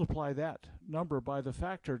 multiply that number by the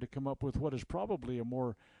factor to come up with what is probably a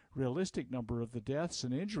more realistic number of the deaths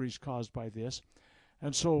and injuries caused by this.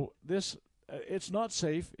 And so this, it's not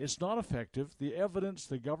safe, it's not effective. The evidence,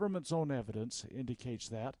 the government's own evidence indicates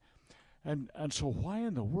that. And so why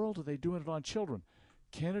in the world are they doing it on children?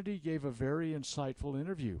 Kennedy gave a very insightful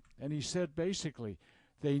interview, and he said basically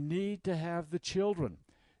they need to have the children.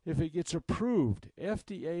 If it gets approved,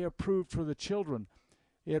 FDA approved for the children,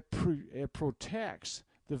 it protects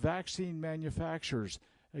the vaccine manufacturers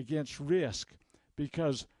against risk,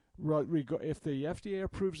 because if the FDA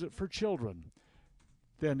approves it for children,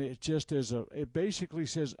 then it just is it basically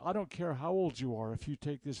says, I don't care how old you are if you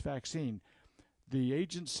take this vaccine. The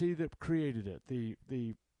agency that created it,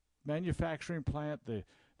 the manufacturing plant,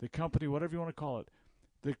 the company, whatever you want to call it,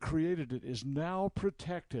 that created it is now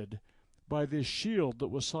protected by this shield that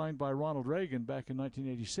was signed by Ronald Reagan back in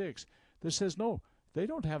 1986 that says, no, they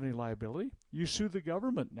don't have any liability. You sue the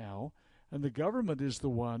government now, and the government is the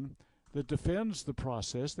one that defends the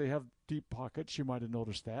process. They have deep pockets, you might have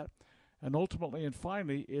noticed that. And ultimately and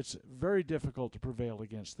finally, it's very difficult to prevail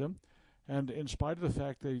against them. And in spite of the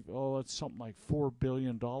fact it's something like $4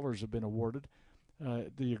 billion have been awarded,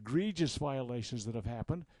 the egregious violations that have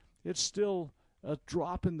happened, it's still a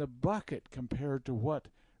drop in the bucket compared to what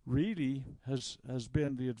really has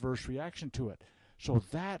been the adverse reaction to it. So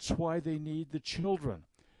that's why they need the children.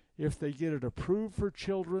 If they get it approved for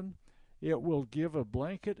children, it will give a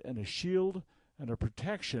blanket and a shield and a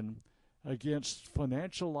protection against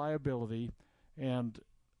financial liability, and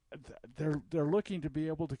they're looking to be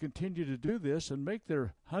able to continue to do this and make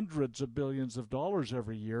their hundreds of billions of dollars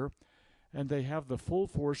every year, and they have the full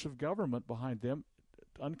force of government behind them.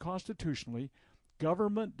 Unconstitutionally,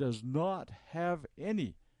 government does not have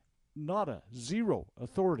zero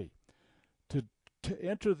authority to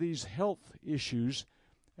enter these health issues.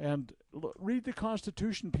 And read the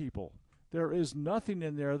Constitution, people. There is nothing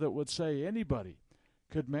in there that would say anybody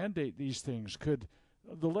could mandate these things.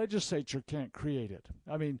 The legislature can't create it.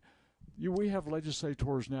 I mean, we have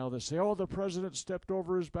legislators now that say, the president stepped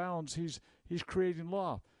over his bounds. He's creating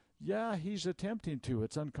law. Yeah, he's attempting to.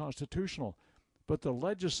 It's unconstitutional. But the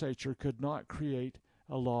legislature could not create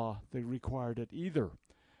a law that required it either.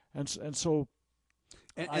 And so...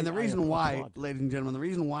 And the reason why, ladies and gentlemen, the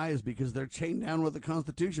reason why is because they're chained down with the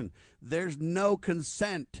Constitution. There's no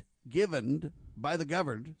consent given by the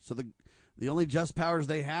governed. So the only just powers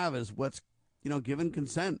they have is what's, given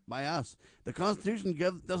consent by us. The Constitution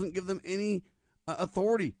doesn't give them any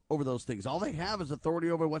authority over those things. All they have is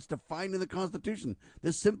authority over what's defined in the Constitution.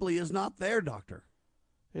 This simply is not there, Doctor.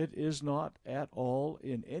 It is not at all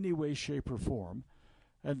in any way, shape, or form.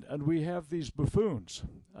 And we have these buffoons,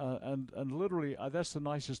 and literally that's the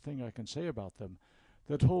nicest thing I can say about them,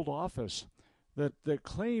 that hold office, that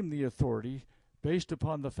claim the authority based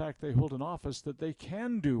upon the fact they hold an office that they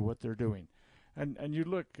can do what they're doing. And you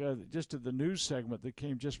look just at the news segment that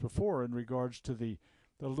came just before in regards to the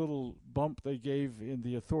little bump they gave in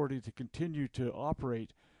the authority to continue to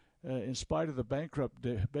operate in spite of the bankrupt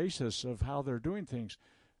basis of how they're doing things.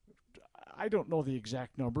 I don't know the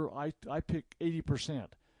exact number. I pick 80%.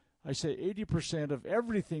 I say 80% of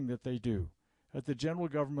everything that they do at the general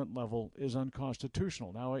government level is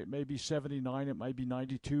unconstitutional. Now, it may be 79, it might be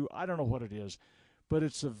 92, I don't know what it is, but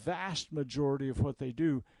it's the vast majority of what they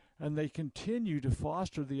do, and they continue to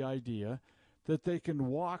foster the idea that they can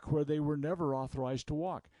walk where they were never authorized to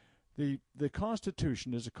walk. The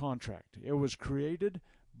Constitution is a contract. It was created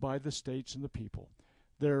by the states and the people.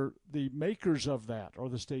 The makers of that are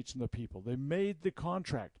the states and the people. They made the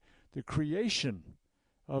contract. The creation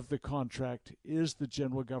of the contract is the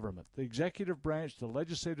general government. The executive branch, the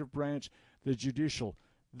legislative branch, the judicial,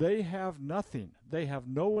 they have nothing. They have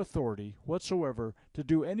no authority whatsoever to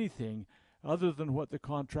do anything other than what the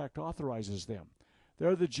contract authorizes them.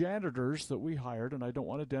 They're the janitors that we hired, and I don't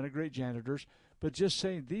want to denigrate janitors, but just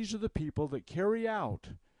saying these are the people that carry out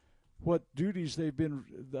what duties they've been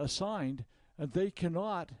assigned, and they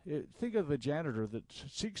cannot. Think of a janitor that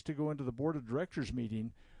seeks to go into the board of directors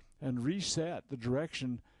meeting and reset the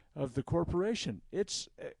direction of the corporation.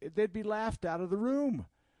 They'd be laughed out of the room.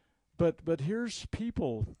 But here's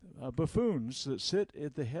people, buffoons, that sit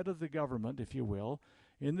at the head of the government, if you will,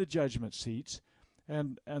 in the judgment seats,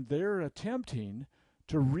 and they're attempting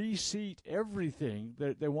to reseat everything.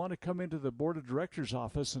 They want to come into the board of directors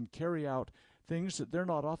office and carry out things that they're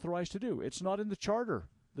not authorized to do. It's not in the charter.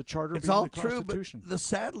 The charter it's being all the Constitution. True, but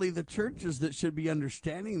sadly, the churches that should be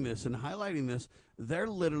understanding this and highlighting this, they're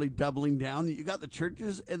literally doubling down. You got the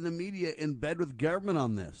churches and the media in bed with government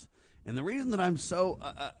on this. And the reason that I'm so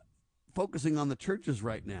focusing on the churches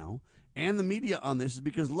right now and the media on this is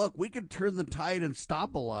because, look, we could turn the tide and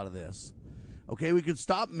stop a lot of this. Okay, we could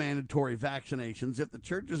stop mandatory vaccinations if the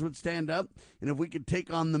churches would stand up and if we could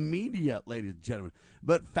take on the media, ladies and gentlemen.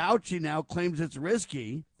 But Fauci now claims it's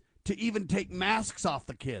risky to even take masks off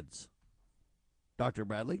the kids. Dr.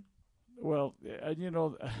 Bradley? Well,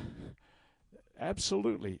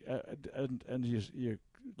 absolutely. And you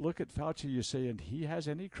look at Fauci, you say, and he has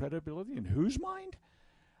any credibility in whose mind?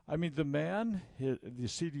 I mean, the man, the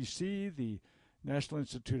CDC, the National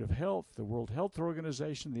Institute of Health, the World Health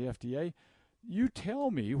Organization, the FDA, you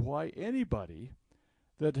tell me why anybody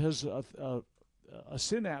that has a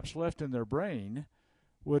synapse left in their brain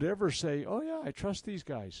would ever say, oh, yeah, I trust these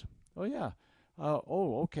guys. Oh, yeah.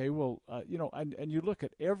 Okay, well, and you look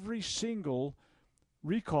at every single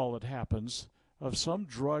recall that happens of some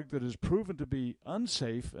drug that is proven to be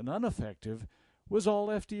unsafe and ineffective was all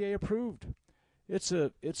FDA approved. It's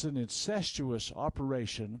an incestuous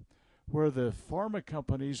operation where the pharma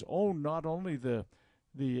companies own not only the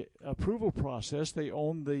approval process, they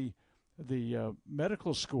own the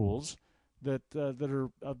medical schools that are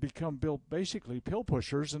become basically pill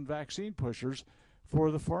pushers and vaccine pushers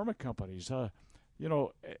for the pharma companies.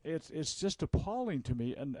 It's just appalling to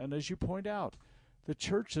me. And as you point out, the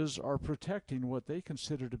churches are protecting what they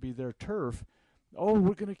consider to be their turf. Oh,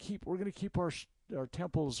 we're going to keep our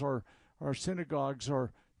temples, our synagogues,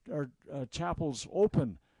 our chapels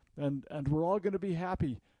open, and we're all going to be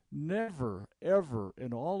happy. Never, ever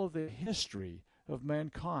in all of the history of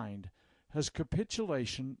mankind has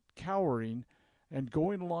capitulation, cowering, and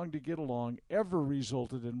going along to get along ever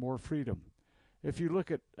resulted in more freedom. If you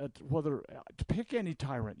look at whether to pick any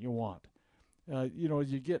tyrant you want,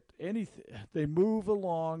 you get anything. They move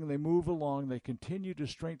along, they continue to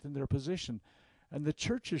strengthen their position. And the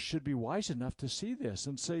churches should be wise enough to see this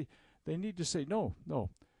and say, they need to say, no,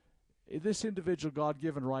 this individual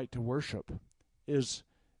God-given right to worship is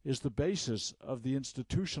the basis of the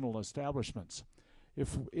institutional establishments.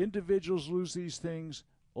 If individuals lose these things,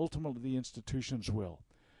 ultimately the institutions will.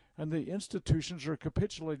 And the institutions are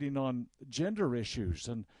capitulating on gender issues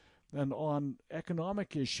and on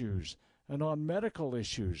economic issues and on medical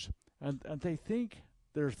issues. And they think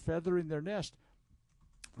they're feathering their nest.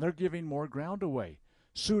 They're giving more ground away.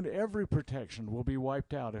 Soon every protection will be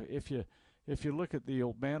wiped out. If you look at the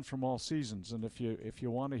old Man from All Seasons, and if you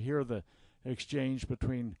want to hear the exchange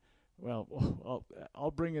between, well,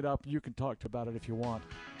 I'll bring it up. You can talk about it if you want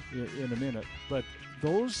in a minute. But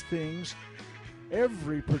those things,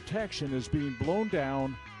 every protection is being blown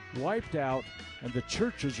down, wiped out, and the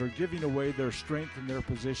churches are giving away their strength and their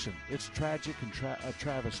position. It's tragic and a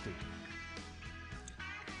travesty.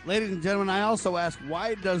 Ladies and gentlemen, I also ask,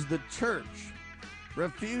 why does the church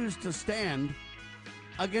refuse to stand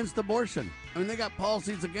against abortion? I mean, they got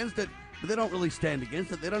policies against it, but they don't really stand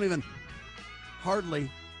against it. They don't even hardly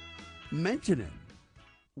mention it.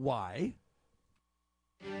 Why?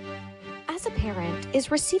 As a parent, is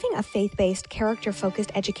receiving a faith-based,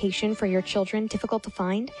 character-focused education for your children difficult to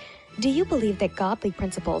find? Do you believe that godly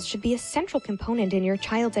principles should be a central component in your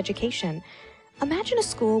child's education? Imagine a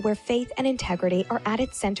school where faith and integrity are at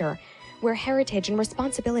its center, where heritage and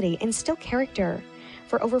responsibility instill character.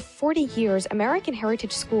 For over 40 years, American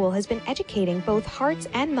Heritage School has been educating both hearts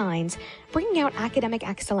and minds, bringing out academic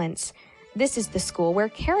excellence. This is the school where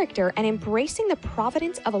character and embracing the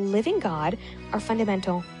providence of a living God are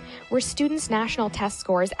fundamental, where students' national test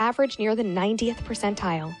scores average near the 90th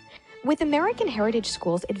percentile. With American Heritage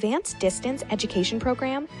School's advanced distance education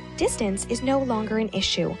program, distance is no longer an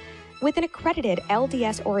issue. With an accredited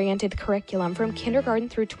LDS-oriented curriculum from kindergarten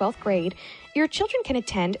through 12th grade, your children can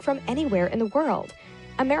attend from anywhere in the world.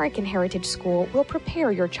 American Heritage School will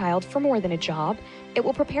prepare your child for more than a job. It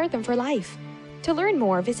will prepare them for life. To learn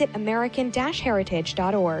more, visit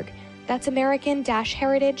American-Heritage.org. That's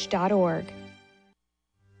American-Heritage.org.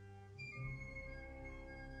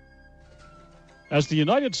 As the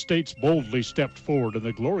United States boldly stepped forward in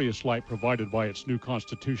the glorious light provided by its new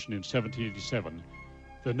Constitution in 1787,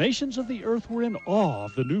 the nations of the earth were in awe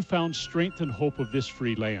of the newfound strength and hope of this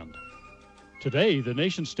free land. Today, the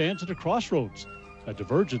nation stands at a crossroads. A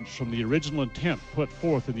divergence from the original intent put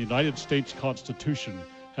forth in the United States Constitution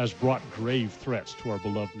has brought grave threats to our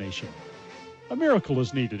beloved nation. A miracle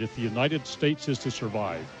is needed if the United States is to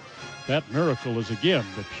survive. That miracle is again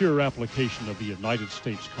the pure application of the United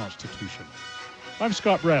States Constitution. I'm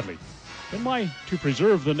Scott Bradley. In my To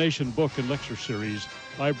Preserve the Nation book and lecture series,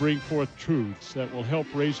 I bring forth truths that will help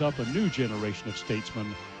raise up a new generation of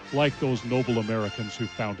statesmen like those noble Americans who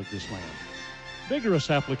founded this land.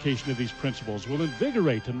 Vigorous application of these principles will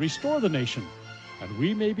invigorate and restore the nation, and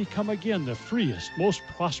we may become again the freest, most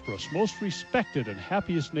prosperous, most respected, and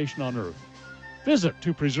happiest nation on earth. Visit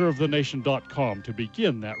topreservethenation.com to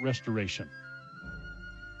begin that restoration.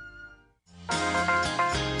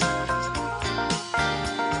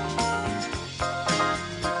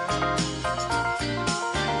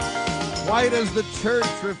 Why does the church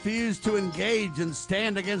refuse to engage and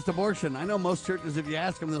stand against abortion? I know most churches, if you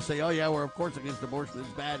ask them, they'll say, oh, yeah, we're of course against abortion. It's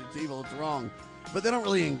bad, it's evil, it's wrong. But they don't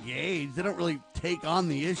really engage. They don't really take on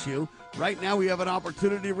the issue. Right now we have an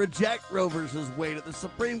opportunity to reject Roe versus Wade at the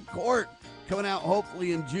Supreme Court, coming out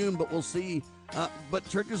hopefully in June, but we'll see. But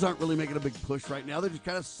churches aren't really making a big push right now. They're just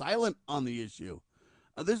kind of silent on the issue.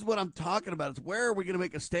 This is what I'm talking about. It's where are we going to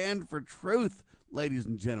make a stand for truth, ladies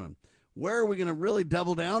and gentlemen? Where are we going to really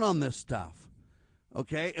double down on this stuff?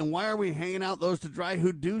 Okay, and why are we hanging out those to dry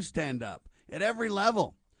who do stand up at every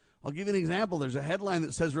level? I'll give you an example. There's a headline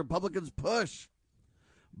that says Republicans push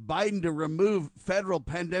Biden to remove federal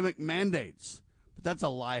pandemic mandates. But that's a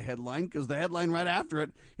lie headline, because the headline right after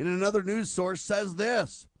it in another news source says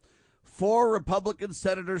this: 4 Republican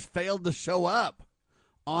senators failed to show up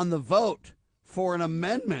on the vote for an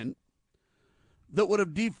amendment that would have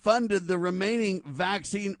defunded the remaining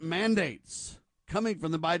vaccine mandates coming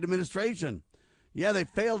from the Biden administration. Yeah, they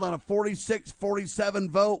failed on a 46-47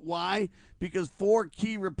 vote. Why? Because 4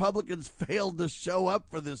 key Republicans failed to show up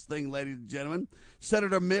for this thing, ladies and gentlemen.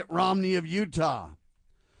 Senator Mitt Romney of Utah,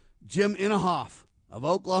 Jim Inhofe of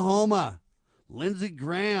Oklahoma, Lindsey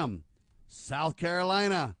Graham, South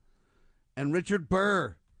Carolina, and Richard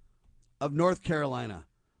Burr of North Carolina.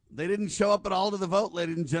 They didn't show up at all to the vote,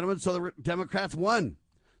 ladies and gentlemen, so the Democrats won.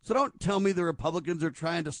 So don't tell me the Republicans are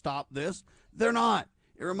trying to stop this. They're not.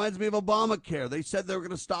 It reminds me of Obamacare. They said they were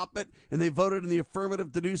going to stop it, and they voted in the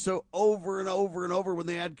affirmative to do so over and over and over when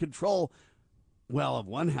they had control, well, of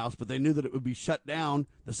one house, but they knew that it would be shut down.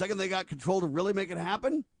 The second they got control to really make it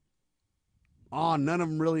happen, none of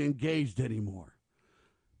them really engaged anymore.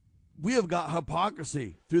 We have got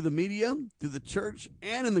hypocrisy through the media, through the church,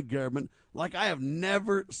 and in the government like I have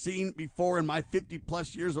never seen before in my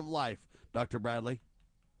 50-plus years of life, Dr. Bradley.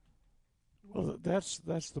 Well, that's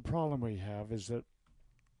the problem we have, is that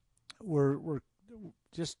we're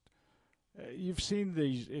just you've seen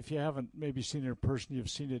these. If you haven't maybe seen it in person, you've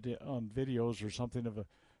seen it on videos or something of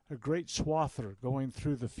a great swather going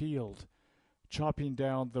through the field, chopping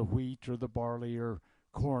down the wheat or the barley or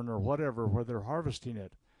corn or whatever where they're harvesting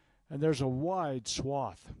it. And there's a wide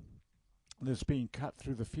swath that's being cut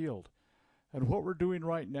through the field. And what we're doing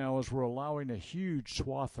right now is we're allowing a huge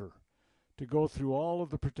swather to go through all of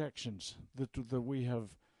the protections that we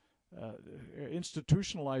have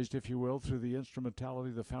institutionalized, if you will, through the instrumentality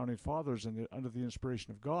of the Founding Fathers and under the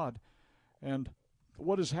inspiration of God. And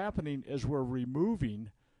what is happening is we're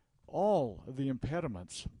removing all of the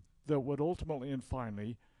impediments that would ultimately and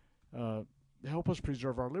finally help us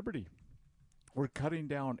preserve our liberty. We're cutting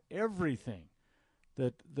down everything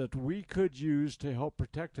that we could use to help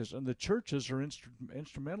protect us, and the churches are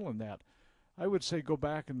instrumental in that. I would say go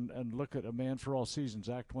back and look at A Man for All Seasons,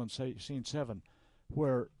 Act 1, Scene 7,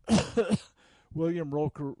 where William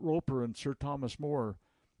Roper and Sir Thomas More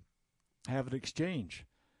have an exchange.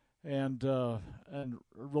 And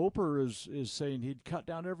Roper is saying he'd cut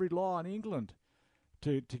down every law in England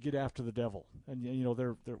to get after the devil. And, you know,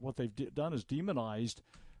 they're what they've done is demonized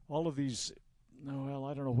all of these, well,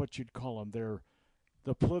 I don't know what you'd call them. They're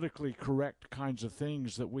the politically correct kinds of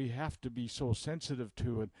things that we have to be so sensitive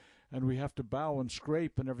to, and we have to bow and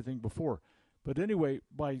scrape and everything before. But anyway,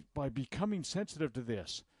 by becoming sensitive to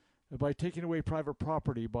this, by taking away private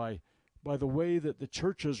property, by the way that the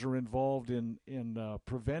churches are involved in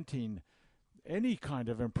preventing any kind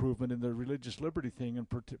of improvement in the religious liberty thing and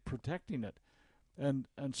protecting it. And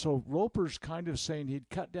so Roper's kind of saying he'd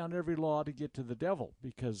cut down every law to get to the devil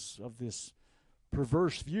because of this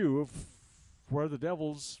perverse view of where the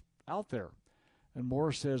devil's out there. And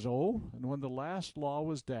Moore says, and when the last law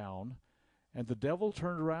was down and the devil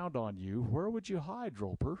turned around on you, where would you hide,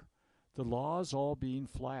 Roper? The laws all being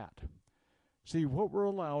flat. See, what we're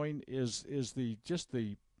allowing is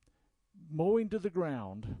the mowing to the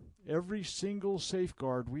ground every single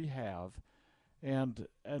safeguard we have, and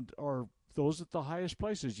are those at the highest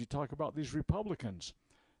places. You talk about these Republicans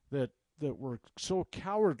that were so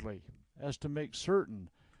cowardly as to make certain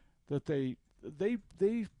that they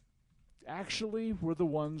actually were the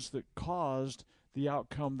ones that caused the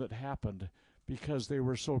outcome that happened, because they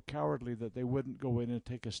were so cowardly that they wouldn't go in and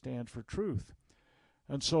take a stand for truth.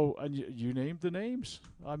 And so, and you named the names.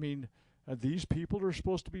 I mean, these people are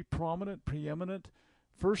supposed to be prominent, preeminent,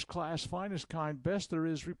 first class, finest kind, best there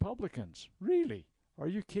is Republicans. Really? Are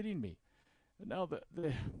you kidding me? Now,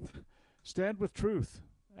 the stand with truth,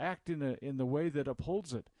 act in the way that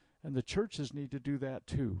upholds it, and the churches need to do that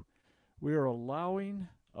too. We are allowing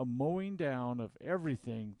a mowing down of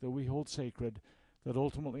everything that we hold sacred, that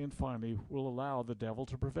ultimately and finally will allow the devil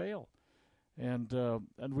to prevail. And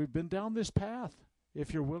we've been down this path.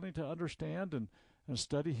 If you're willing to understand and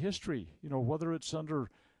study history, whether it's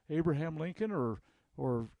under Abraham Lincoln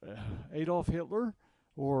or Adolf Hitler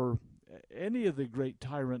or any of the great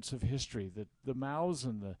tyrants of history, the Maos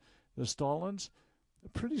and the Stalins,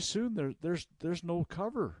 pretty soon there's no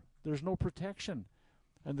cover, there's no protection.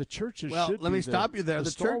 And the churches should let me stop you there.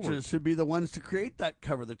 the The churches should be the ones to create that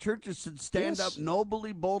cover. The churches should stand up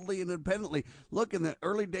nobly, boldly, and independently. Look, in the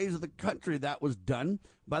early days of the country, that was done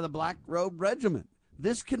by the Black Robe Regiment.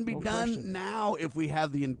 This can be done now if we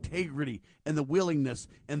have the integrity and the willingness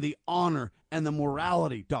and the honor and the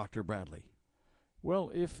morality, Dr. Bradley.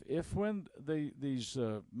 Well, if when these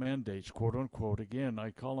mandates, quote unquote, again,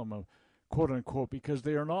 I call them a quote unquote because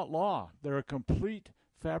they are not law. They're a complete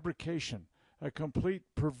fabrication, a complete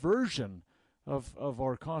perversion of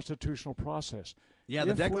our constitutional process. Yeah,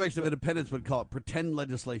 the Declaration of Independence would call it pretend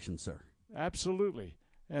legislation, sir. Absolutely.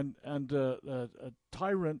 And a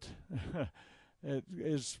tyrant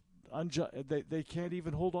is unjust. They can't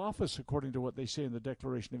even hold office according to what they say in the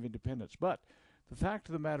Declaration of Independence. But the fact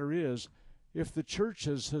of the matter is, if the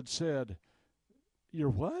churches had said, "You're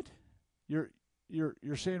what? You're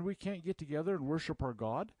saying we can't get together and worship our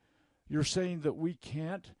God? You're saying that we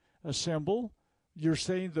can't assemble? You're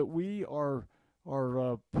saying that we are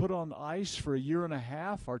put on ice for a year and a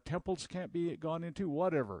half? Our temples can't be gone into?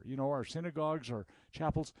 Whatever, our synagogues, our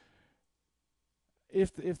chapels."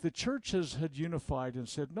 If the churches had unified and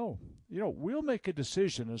said, "No, we'll make a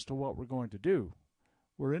decision as to what we're going to do.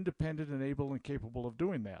 We're independent and able and capable of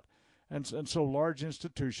doing that." And so large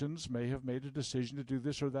institutions may have made a decision to do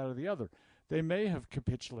this or that or the other. They may have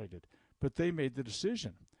capitulated, but they made the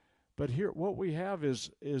decision. But here, what we have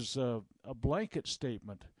is a blanket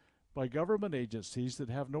statement by government agencies that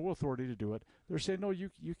have no authority to do it. They're saying, "No,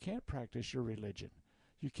 you can't practice your religion.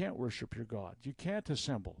 You can't worship your God. You can't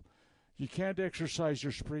assemble. You can't exercise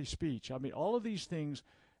your free speech." I mean, all of these things.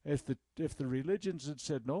 If the religions had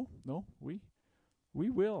said, "No, we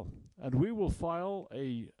will, and we will file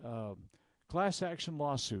a class action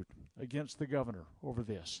lawsuit against the governor over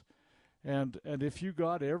this," and if you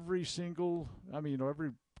got every single,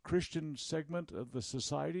 every Christian segment of the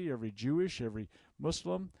society, every Jewish, every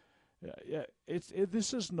Muslim,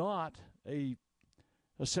 this is not a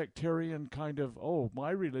sectarian kind of,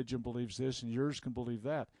 my religion believes this and yours can believe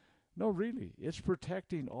that. No, really, it's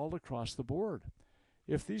protecting all across the board.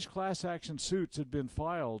 If these class action suits had been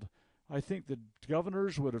filed, I think the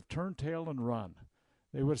governors would have turned tail and run.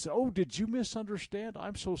 They would have said, "Oh, did you misunderstand?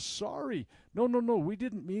 I'm so sorry. No, we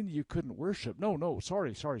didn't mean you couldn't worship. No,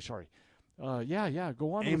 sorry. Yeah,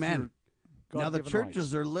 go on. Amen. With your now, the God-given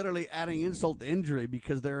churches are literally adding insult to injury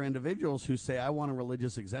because there are individuals who say, "I want a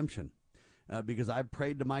religious exemption because I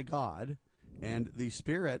prayed to my God, and the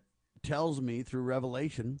Spirit tells me through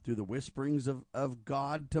revelation, through the whisperings of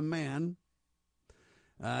God to man,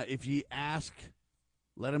 if ye ask,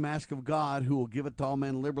 let him ask of God, who will give it to all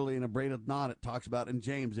men liberally and upbraideth not." It talks about in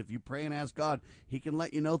James. If you pray and ask God, he can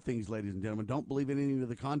let you know things, ladies and gentlemen. Don't believe anything to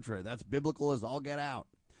the contrary. That's biblical as all get out.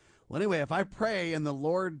 Well, anyway, if I pray and the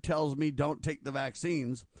Lord tells me don't take the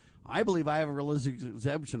vaccines, I believe I have a religious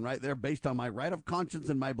exemption right there based on my right of conscience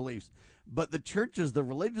and my beliefs. But the churches, the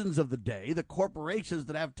religions of the day, the corporations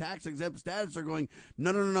that have tax-exempt status are going,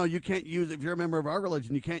 no, you can't use, if you're a member of our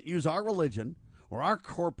religion, you can't use our religion or our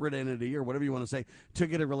corporate entity or whatever you want to say to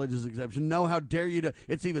get a religious exemption. No, how dare you to,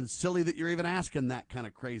 it's even silly that you're even asking that kind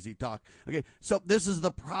of crazy talk. Okay, so this is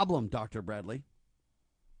the problem, Dr. Bradley.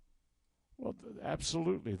 Well,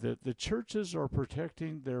 absolutely. The churches are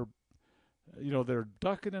protecting their, they're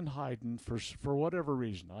ducking and hiding for whatever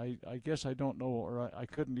reason. I guess I don't know, or I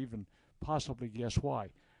couldn't even possibly guess why.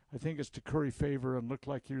 I think it's to curry favor and look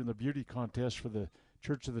like you're in the beauty contest for the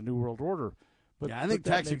Church of the New World Order. But, I think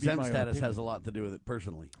tax-exempt status has a lot to do with it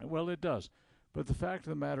personally. Well, it does. But the fact of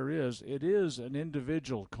the matter is, it is an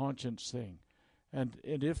individual conscience thing. And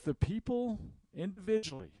if the people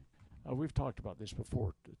individually, we've talked about this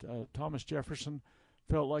before, Thomas Jefferson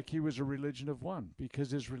felt like he was a religion of one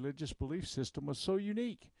because his religious belief system was so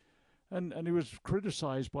unique. And he was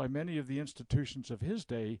criticized by many of the institutions of his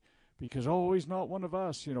day because, he's not one of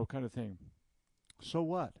us, kind of thing. So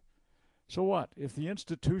what? So what? If the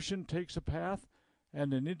institution takes a path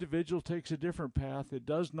and an individual takes a different path, it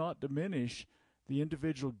does not diminish the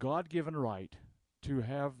individual God-given right to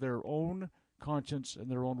have their own conscience and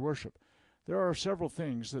their own worship. There are several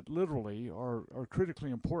things that literally are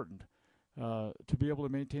critically important to be able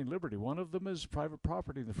to maintain liberty. One of them is private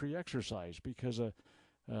property and the free exercise, because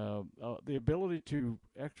the ability to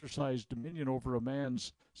exercise dominion over a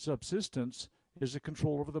man's subsistence is a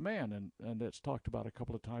control over the man, and that's talked about a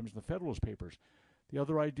couple of times in the Federalist Papers. The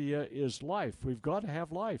other idea is life. We've got to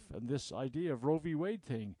have life, and this idea of Roe v. Wade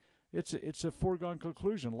thing, it's a foregone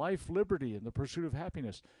conclusion. Life, liberty, and the pursuit of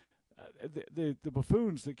happiness. The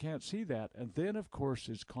buffoons that can't see that, and then, of course,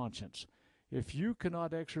 is conscience. If you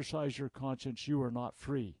cannot exercise your conscience, you are not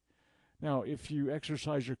free. Now, if you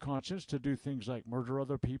exercise your conscience to do things like murder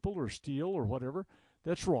other people or steal or whatever,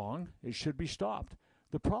 that's wrong. It should be stopped.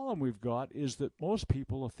 The problem we've got is that most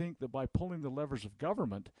people think that by pulling the levers of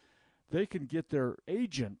government, they can get their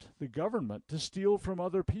agent, the government, to steal from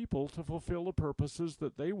other people to fulfill the purposes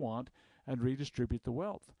that they want and redistribute the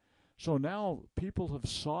wealth. So now people have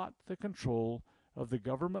sought the control of the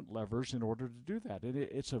government levers in order to do that. And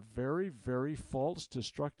it's a very, very false,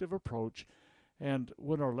 destructive approach. And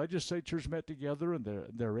when our legislatures met together and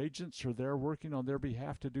their agents are there working on their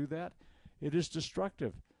behalf to do that, it is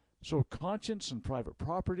destructive. So conscience and private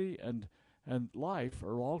property and life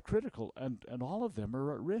are all critical, and all of them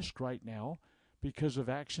are at risk right now because of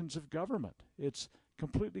actions of government. It's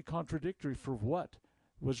completely contradictory for what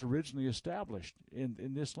was originally established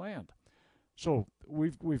in this land. So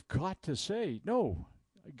we've got to say, no,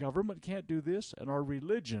 government can't do this, and our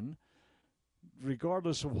religion,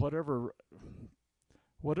 regardless of whatever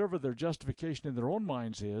their justification in their own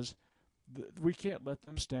minds is, we can't let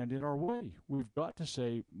them stand in our way. We've got to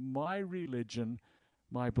say, my religion,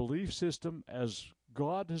 my belief system, as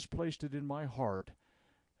God has placed it in my heart,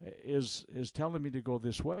 is telling me to go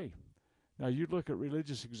this way. Now, you look at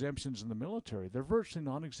religious exemptions in the military, they're virtually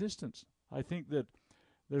non-existent. I think that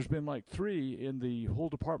there's been like 3 in the whole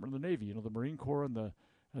Department of the Navy, the Marine Corps and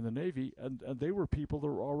the Navy, and they were people that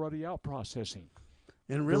were already out processing.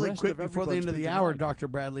 And really quick before the end of the hour, Dr.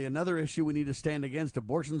 Bradley, another issue we need to stand against.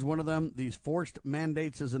 Abortion's one of them. These forced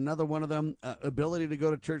mandates is another one of them. Ability to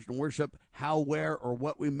go to church and worship how, where, or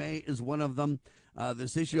what we may is one of them.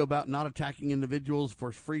 This issue about not attacking individuals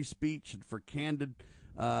for free speech and for candid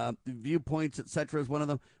viewpoints, etc., is one of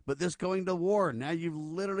them. But this going to war, now you've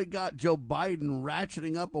literally got Joe Biden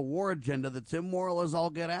ratcheting up a war agenda that's immoral as all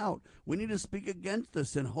get out. We need to speak against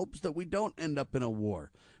this in hopes that we don't end up in a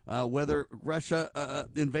war. Whether Russia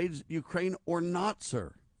invades Ukraine or not,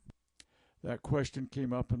 sir? That question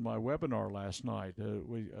came up in my webinar last night.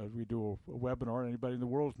 We do a webinar. Anybody in the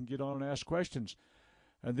world can get on and ask questions.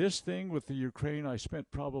 And this thing with the Ukraine, I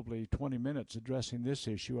spent probably 20 minutes addressing this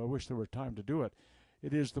issue. I wish there were time to do it.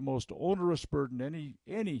 It is the most onerous burden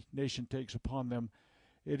any nation takes upon them.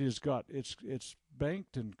 It's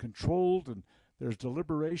banked and controlled, and there's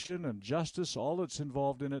deliberation and justice, all that's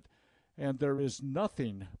involved in it. And there is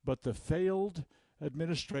nothing but the failed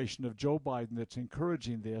administration of Joe Biden that's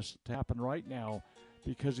encouraging this to happen right now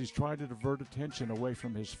because he's trying to divert attention away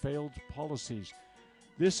from his failed policies.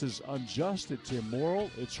 This is unjust, it's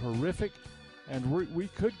immoral, it's horrific, and we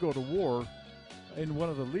could go to war in one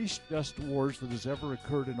of the least just wars that has ever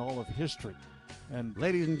occurred in all of history. And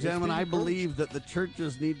ladies and gentlemen, I believe that the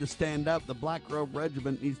churches need to stand up. The Black Robe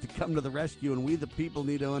Regiment needs to come to the rescue, and we the people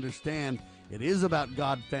need to understand it is about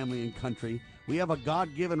God, family, and country. We have a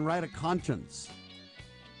God-given right of conscience,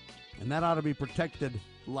 and that ought to be protected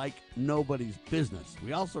like nobody's business.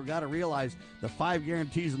 We also got to realize the 5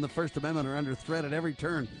 guarantees in the First Amendment are under threat at every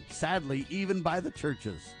turn, sadly, even by the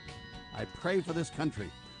churches. I pray for this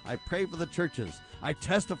country. I pray for the churches. I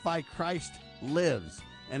testify Christ lives,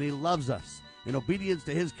 and he loves us. And obedience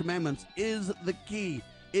to his commandments is the key,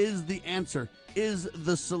 is the answer, is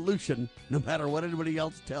the solution, no matter what anybody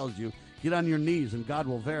else tells you. Get on your knees, and God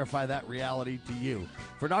will verify that reality to you.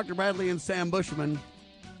 For Dr. Bradley and Sam Bushman,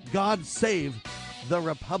 God save the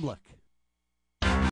Republic.